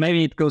consumption. And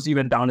maybe it goes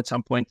even down at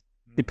some point,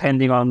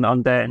 depending on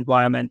the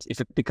environment.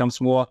 If it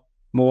becomes more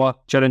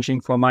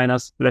challenging for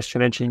miners, less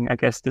challenging, I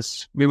guess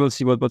we will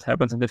see what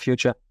happens in the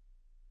future.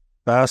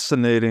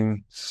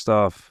 Fascinating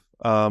stuff.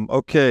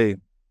 Okay,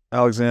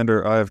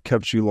 Alexander, I have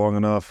kept you long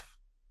enough.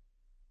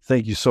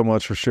 Thank you so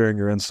much for sharing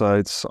your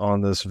insights on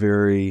this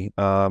very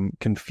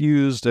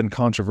confused and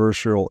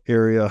controversial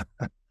area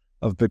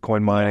of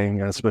Bitcoin mining,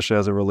 especially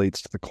as it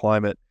relates to the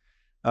climate.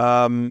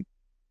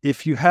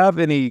 If you have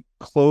any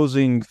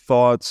closing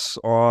thoughts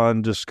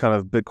on just kind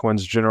of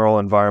Bitcoin's general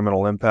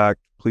environmental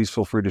impact, please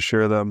feel free to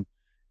share them.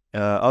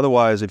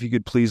 Otherwise, if you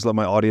could please let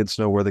my audience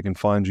know where they can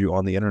find you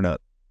on the internet.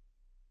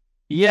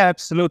 Yeah,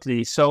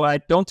 absolutely. So I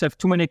don't have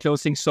too many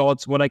closing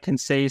thoughts. What I can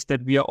say is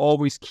that we are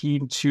always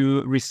keen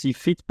to receive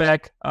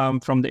feedback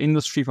from the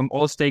industry, from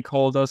all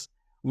stakeholders.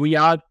 We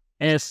are,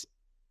 as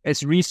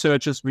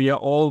researchers, we are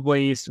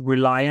always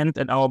reliant,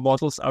 and our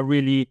models are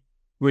really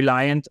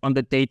reliant on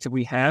the data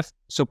we have.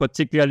 So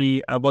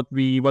particularly what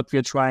we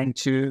are trying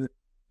to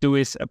do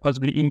is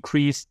possibly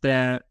increase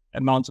the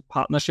amount of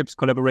partnerships,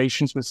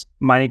 collaborations with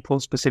mining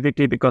pools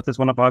specifically, because that's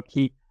one of our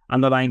key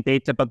underlying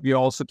data. But we are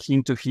also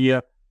keen to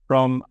hear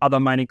from other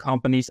mining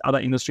companies, other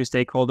industry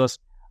stakeholders,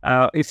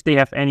 if they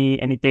have any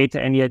data,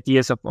 any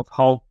ideas of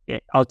how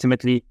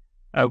ultimately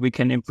we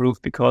can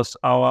improve, because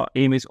our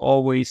aim is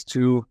always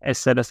to, as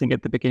said, I think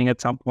at the beginning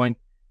at some point,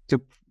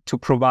 to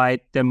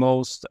provide the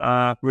most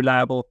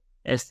reliable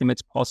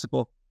estimates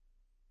possible.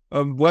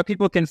 Where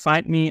people can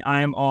find me,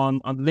 I'm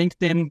on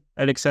LinkedIn,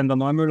 Alexander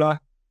Neumüller.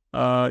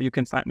 You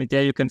can find me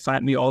there. You can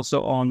find me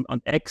also on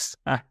X.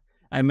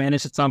 I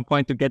managed at some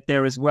point to get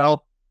there as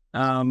well.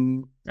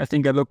 I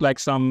think I look like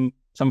some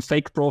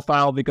fake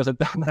profile because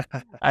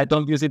I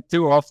don't use it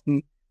too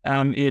often.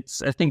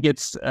 I think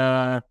it's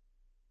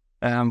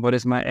what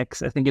is my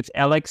X? I think it's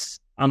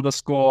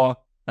Alex_Neumüller.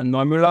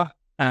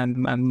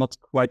 And I'm not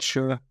quite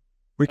sure.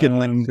 We can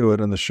link to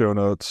it in the show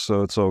notes,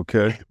 so it's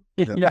okay.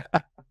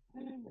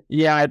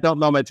 Yeah, I don't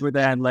know my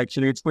Twitter handle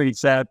actually. It's pretty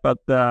sad, but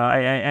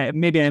I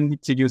maybe I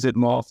need to use it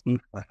more often,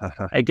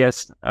 I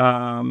guess.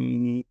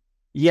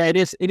 Yeah, it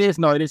is.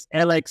 No, it is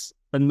Alex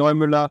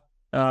Neumüller.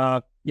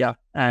 Yeah,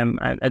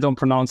 I don't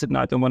pronounce it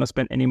now. I don't want to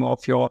spend any more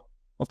of your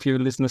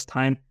listeners'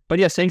 time. But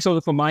yeah, thanks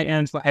also from my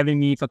end for having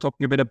me, for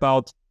talking a bit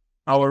about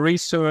our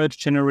research,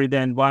 generally the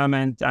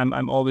environment.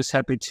 I'm always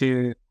happy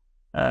to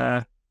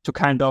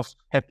kind of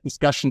have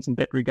discussions in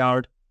that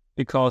regard,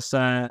 because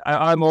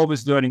I'm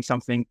always learning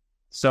something.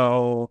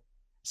 So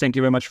thank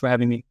you very much for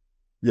having me.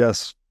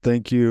 Yes,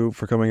 thank you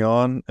for coming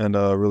on, and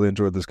really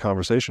enjoyed this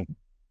conversation.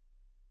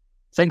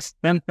 Thanks,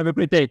 man. Have a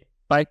great day.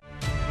 Bye.